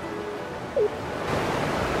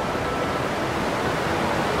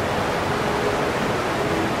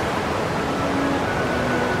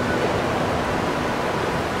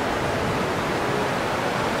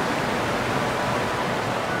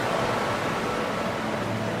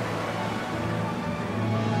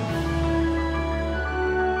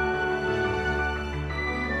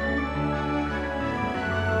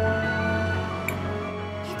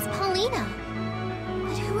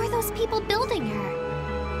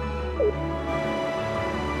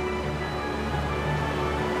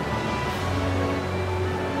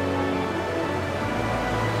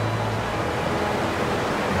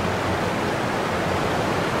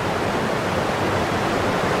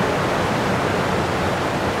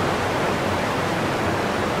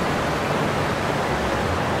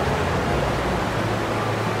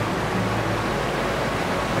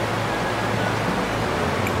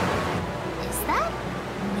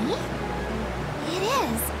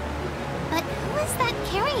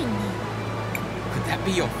 Could that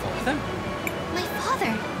be your father? My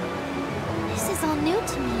father? This is all new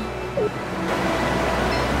to me.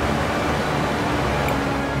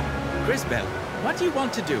 Crisbell, what do you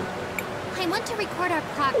want to do? I want to record our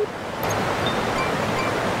progress.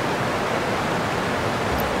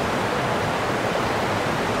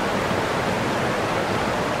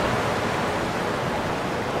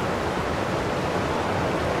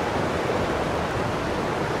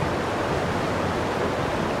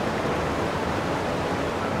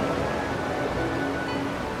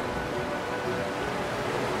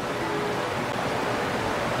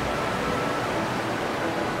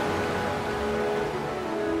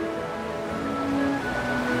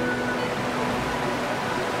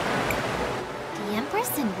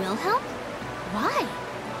 And Willhelm? Why?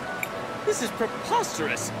 This is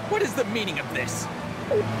preposterous! What is the meaning of this?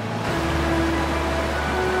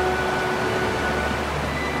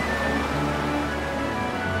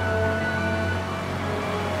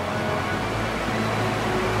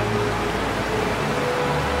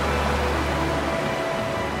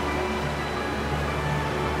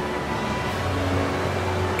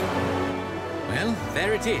 Well,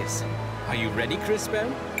 there it is. Are you ready,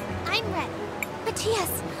 Crisbell? I'm ready.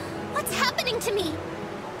 Matias, what's happening to me?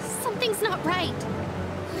 Something's not right.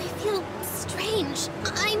 I feel strange.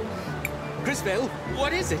 Crisbell,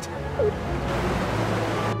 what is it?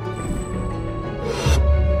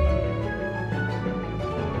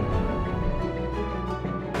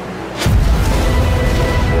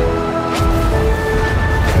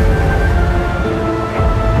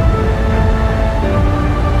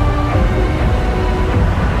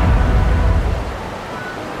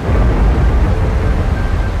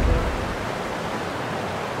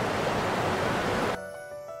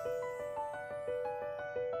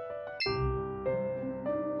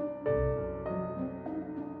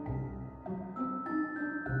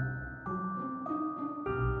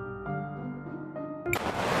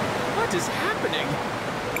 What is happening?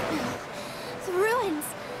 The ruins!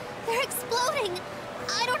 They're exploding!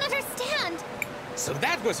 I don't understand! So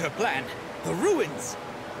that was her plan! The ruins!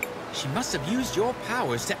 She must have used your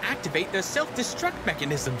powers to activate their self-destruct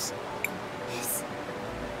mechanisms.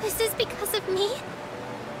 This is because of me?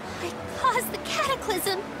 I caused the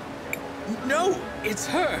cataclysm! No! It's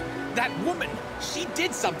her! That woman! She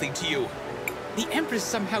did something to you! The Empress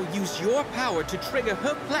somehow used your power to trigger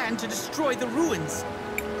her plan to destroy the ruins.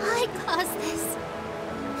 I caused this.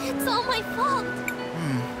 It's all my fault.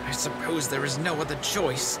 I suppose there is no other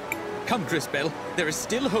choice. Come, Crisbell. There is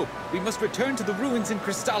still hope. We must return to the ruins in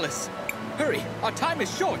Crystallis. Hurry! Our time is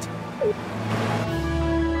short!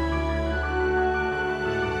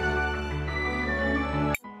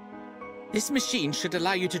 This machine should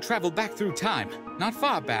allow you to travel back through time. Not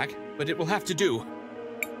far back, but it will have to do.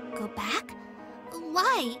 Go back?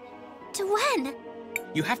 Why? To when?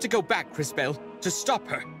 You have to go back, Crisbell, to stop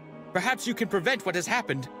her. Perhaps you can prevent what has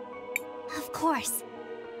happened. Of course.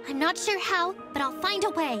 I'm not sure how, but I'll find a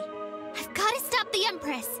way. I've got to stop the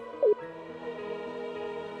Empress.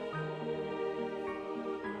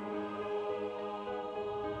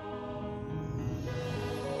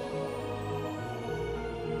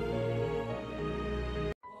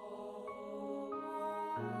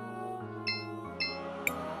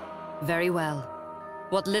 Very well.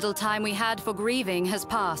 What little time we had for grieving has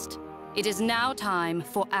passed. It is now time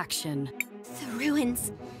for action. The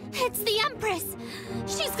ruins. It's the Empress!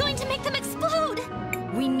 She's going to make them explode!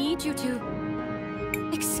 We need you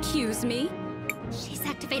to... Excuse me? She's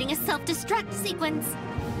activating a self-destruct sequence.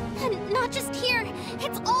 And not just here,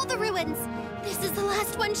 it's all the ruins. This is the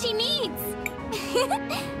last one she needs.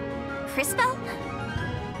 Crisbell?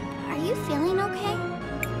 Are you feeling okay?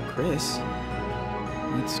 Chris?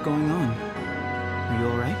 What's going on? Are you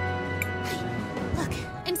alright? Look,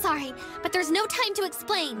 I'm sorry, but there's no time to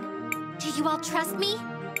explain. Do you all trust me?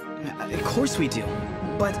 Of course we do,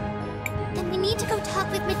 but... Then we need to go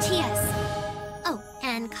talk with Matias. Oh,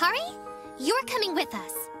 and Kari? You're coming with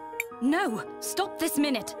us. No! Stop this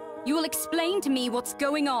minute! You will explain to me what's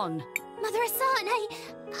going on. Mother Hassan,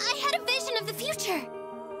 I had a vision of the future.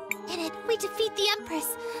 In it, we defeat the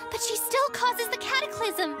Empress, but she still causes the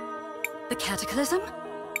cataclysm. The cataclysm?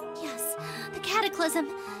 Yes, the cataclysm.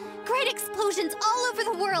 Great explosions all over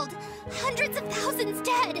the world. Hundreds of thousands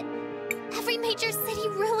dead. Every major city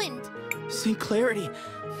ruined. St. Clarity!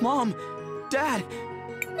 Mom! Dad!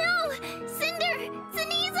 No! Cinder!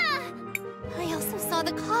 Zaniza! I also saw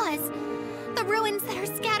the cause. The ruins that are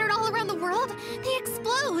scattered all around the world, they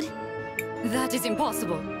explode. That is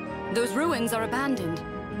impossible. Those ruins are abandoned.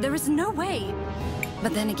 There is no way.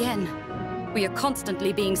 But then again, we are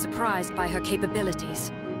constantly being surprised by her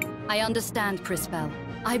capabilities. I understand, Crisbell.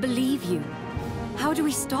 I believe you. How do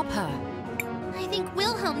we stop her? I think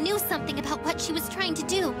Willhelm knew something about what she was trying to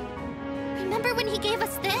do. Remember when he gave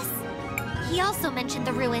us this? He also mentioned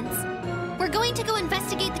the ruins. We're going to go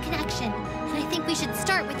investigate the connection, and I think we should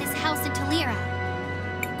start with his house in Talira.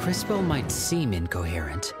 Crisbell might seem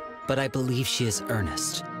incoherent, but I believe she is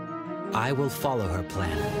earnest. I will follow her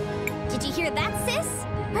plan. Did you hear that, sis?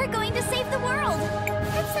 We're going to save the world!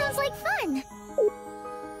 That sounds like fun!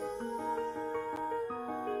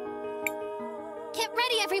 Get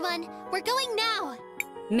ready, everyone! We're going now!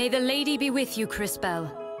 May the lady be with you,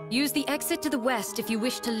 Crisbell. Use the exit to the west if you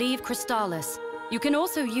wish to leave Crystallis. You can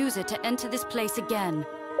also use it to enter this place again.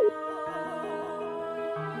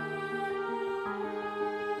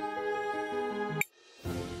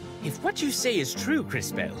 If what you say is true,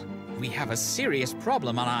 Crisbell, we have a serious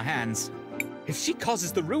problem on our hands. If she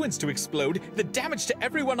causes the ruins to explode, the damage to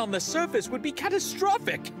everyone on the surface would be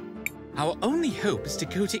catastrophic. Our only hope is to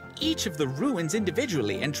go to each of the ruins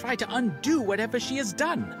individually and try to undo whatever she has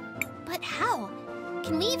done. But how?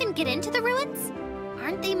 Can we even get into the ruins?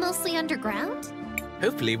 Aren't they mostly underground?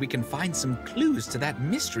 Hopefully we can find some clues to that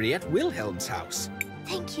mystery at Willhelm's house.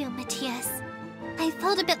 Thank you, Matias. I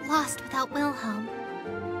felt a bit lost without Willhelm.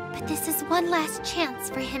 But this is one last chance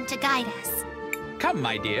for him to guide us. Come,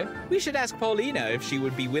 my dear. We should ask Paulina if she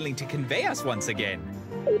would be willing to convey us once again.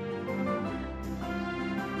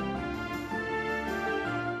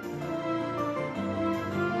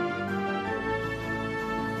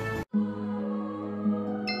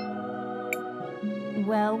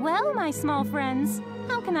 Well, well, my small friends.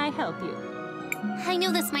 How can I help you? I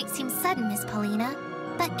know this might seem sudden, Miss Paulina,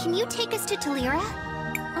 but can you take us to Talira?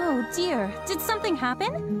 Oh dear, did something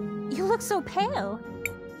happen? You look so pale.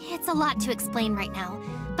 It's a lot to explain right now,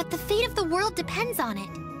 but the fate of the world depends on it.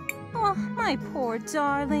 Oh, my poor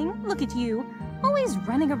darling. Look at you, always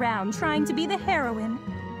running around trying to be the heroine.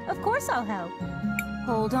 Of course I'll help.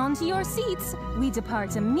 Hold on to your seats. We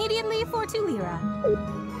depart immediately for Talira.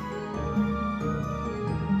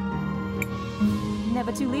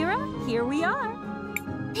 Never Talira, here we are.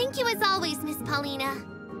 Thank you as always, Miss Paulina.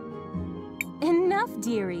 Enough,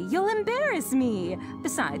 dearie. You'll embarrass me.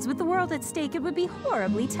 Besides, with the world at stake, it would be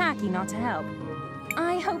horribly tacky not to help.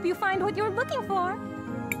 I hope you find what you're looking for.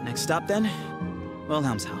 Next stop, then?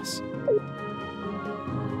 Willhelm's house.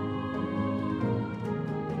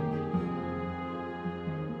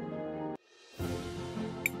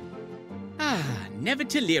 Ah, never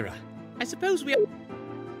Talira. I suppose we are...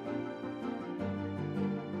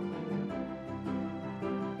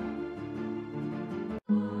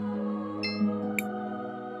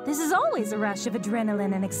 This is always a rush of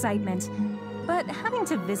adrenaline and excitement, but having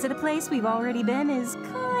to visit a place we've already been is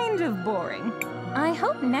kind of boring. I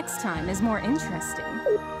hope next time is more interesting.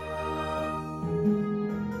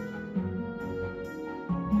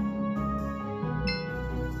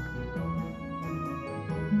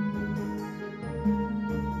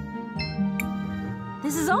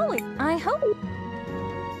 This is always... I hope...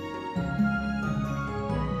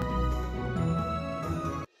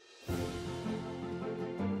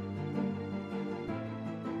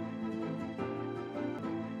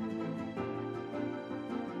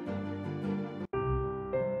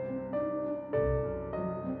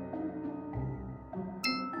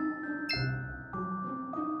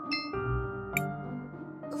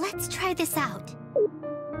 Let's try this out.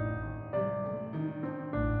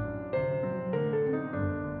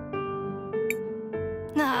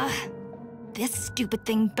 This stupid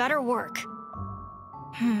thing better work.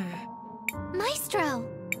 Maestro!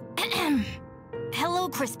 Hello,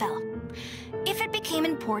 Crisbell. If it became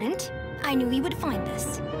important, I knew you would find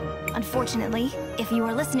this. Unfortunately, if you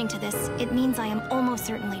are listening to this, it means I am almost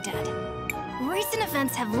certainly dead. Recent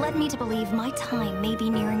events have led me to believe my time may be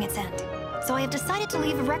nearing its end, so I have decided to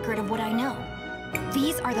leave a record of what I know.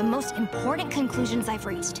 These are the most important conclusions I've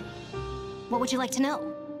reached. What would you like to know?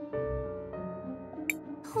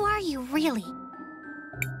 Who are you, really?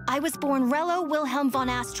 I was born Rello Willhelm von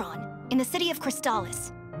Astron, in the city of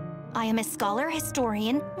Crystallis. I am a scholar,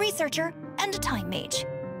 historian, researcher, and a time mage.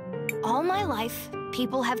 All my life,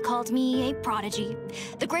 people have called me a prodigy,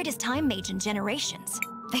 the greatest time mage in generations.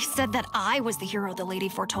 They said that I was the hero the lady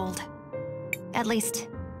foretold. At least,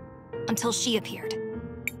 until she appeared.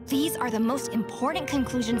 These are the most important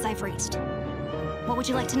conclusions I've reached. What would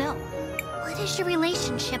you like to know? What is your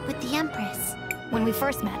relationship with the Empress? When we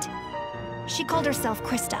first met, she called herself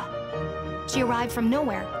Krista. She arrived from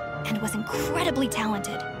nowhere and was incredibly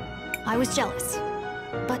talented. I was jealous,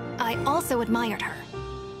 but I also admired her.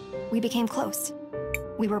 We became close.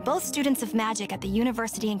 We were both students of magic at the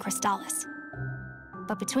university in Crystallis.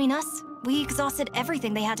 But between us, we exhausted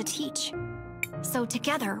everything they had to teach. So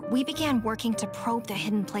together, we began working to probe the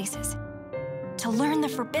hidden places, to learn the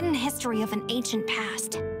forbidden history of an ancient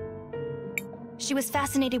past. She was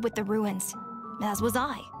fascinated with the ruins, as was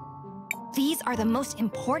I. These are the most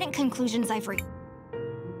important conclusions I've reached.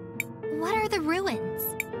 What are the ruins?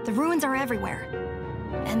 The ruins are everywhere,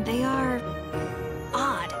 and they are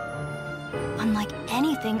odd, unlike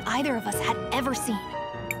anything either of us had ever seen.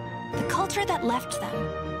 The culture that left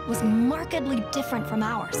them was markedly different from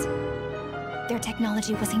ours. Their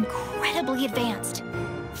technology was incredibly advanced,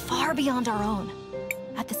 far beyond our own.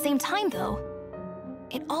 At the same time, though,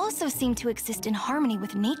 it also seemed to exist in harmony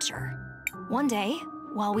with nature. One day,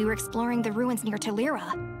 while we were exploring the ruins near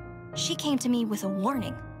Talira, she came to me with a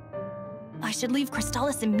warning. I should leave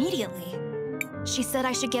Crystallis immediately. She said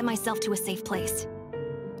I should get myself to a safe place.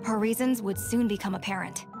 Her reasons would soon become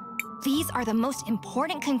apparent. These are the most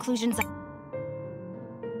important conclusions.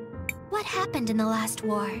 What happened in the last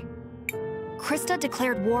war? Krista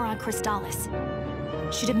declared war on Crystallis.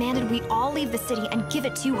 She demanded we all leave the city and give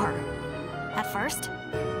it to her. At first,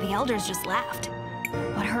 the elders just laughed,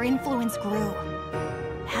 but her influence grew,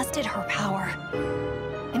 as did her power.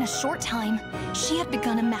 In a short time, she had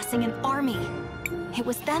begun amassing an army. It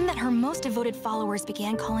was then that her most devoted followers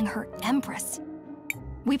began calling her Empress.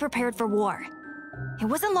 We prepared for war. It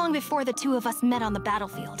wasn't long before the two of us met on the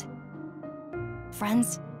battlefield.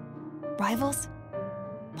 Friends? Rivals?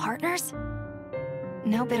 Partners?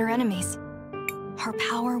 No bitter enemies. Her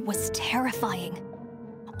power was terrifying.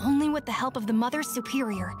 Only with the help of the Mother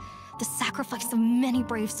Superior, the sacrifice of many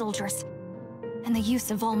brave soldiers, and the use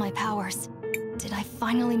of all my powers, did I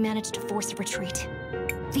finally manage to force a retreat.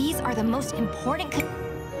 These are the most important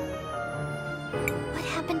What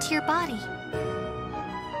happened to your body?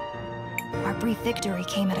 Our brief victory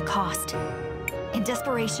came at a cost. In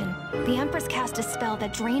desperation, the Empress cast a spell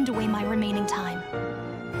that drained away my remaining time,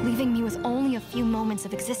 leaving me with only a few moments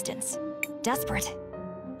of existence. Desperate,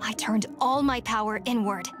 I turned all my power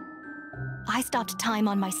inward. I stopped time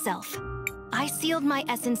on myself. I sealed my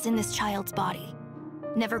essence in this child's body,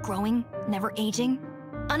 never growing, never aging,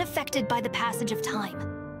 unaffected by the passage of time.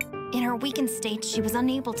 In her weakened state, she was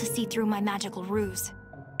unable to see through my magical ruse.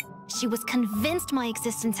 She was convinced my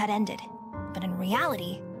existence had ended, but in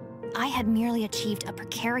reality, I had merely achieved a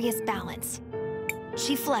precarious balance.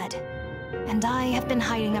 She fled, and I have been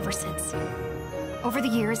hiding ever since. Over the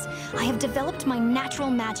years, I have developed my natural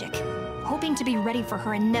magic, hoping to be ready for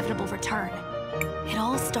her inevitable return. It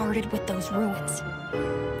all started with those ruins.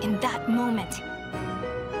 In that moment,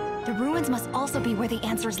 the ruins must also be where the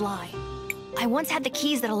answers lie. I once had the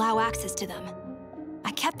keys that allow access to them.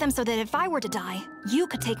 I kept them so that if I were to die, you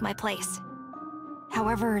could take my place.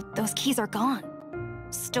 However, those keys are gone.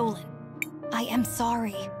 Stolen. I am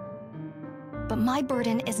sorry. But my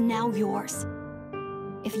burden is now yours.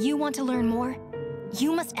 If you want to learn more,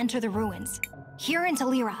 you must enter the ruins. Here in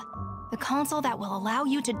Talira, the console that will allow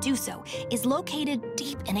you to do so is located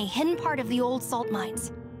deep in a hidden part of the old salt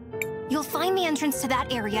mines. You'll find the entrance to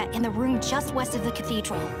that area in the room just west of the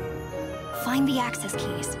cathedral. Find the access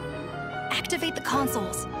keys. Activate the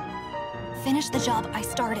consoles. Finish the job I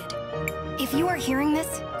started. If you are hearing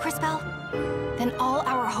this, Crisbell, then all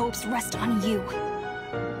our hopes rest on you.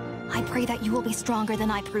 I pray that you will be stronger than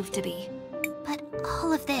I proved to be. But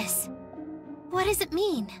all of this, what does it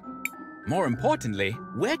mean? More importantly,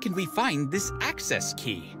 where can we find this access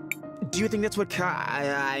key? Do you think that's what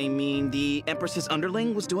the Empress's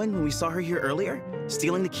underling was doing when we saw her here earlier?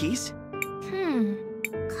 Stealing the keys?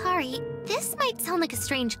 Kari, this might sound like a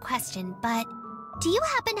strange question, but do you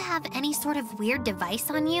happen to have any sort of weird device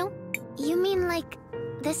on you? You mean like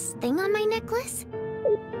this thing on my necklace?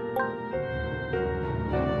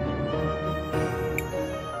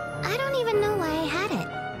 I don't even know why I had it.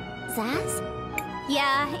 Zaz?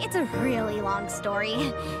 Yeah, it's a really long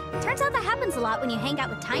story. Turns out that happens a lot when you hang out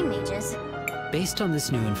with time mages. Based on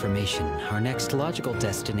this new information, our next logical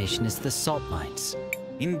destination is the salt mines.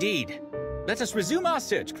 Indeed. Let us resume our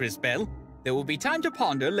search, Crisbell. There will be time to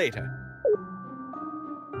ponder later.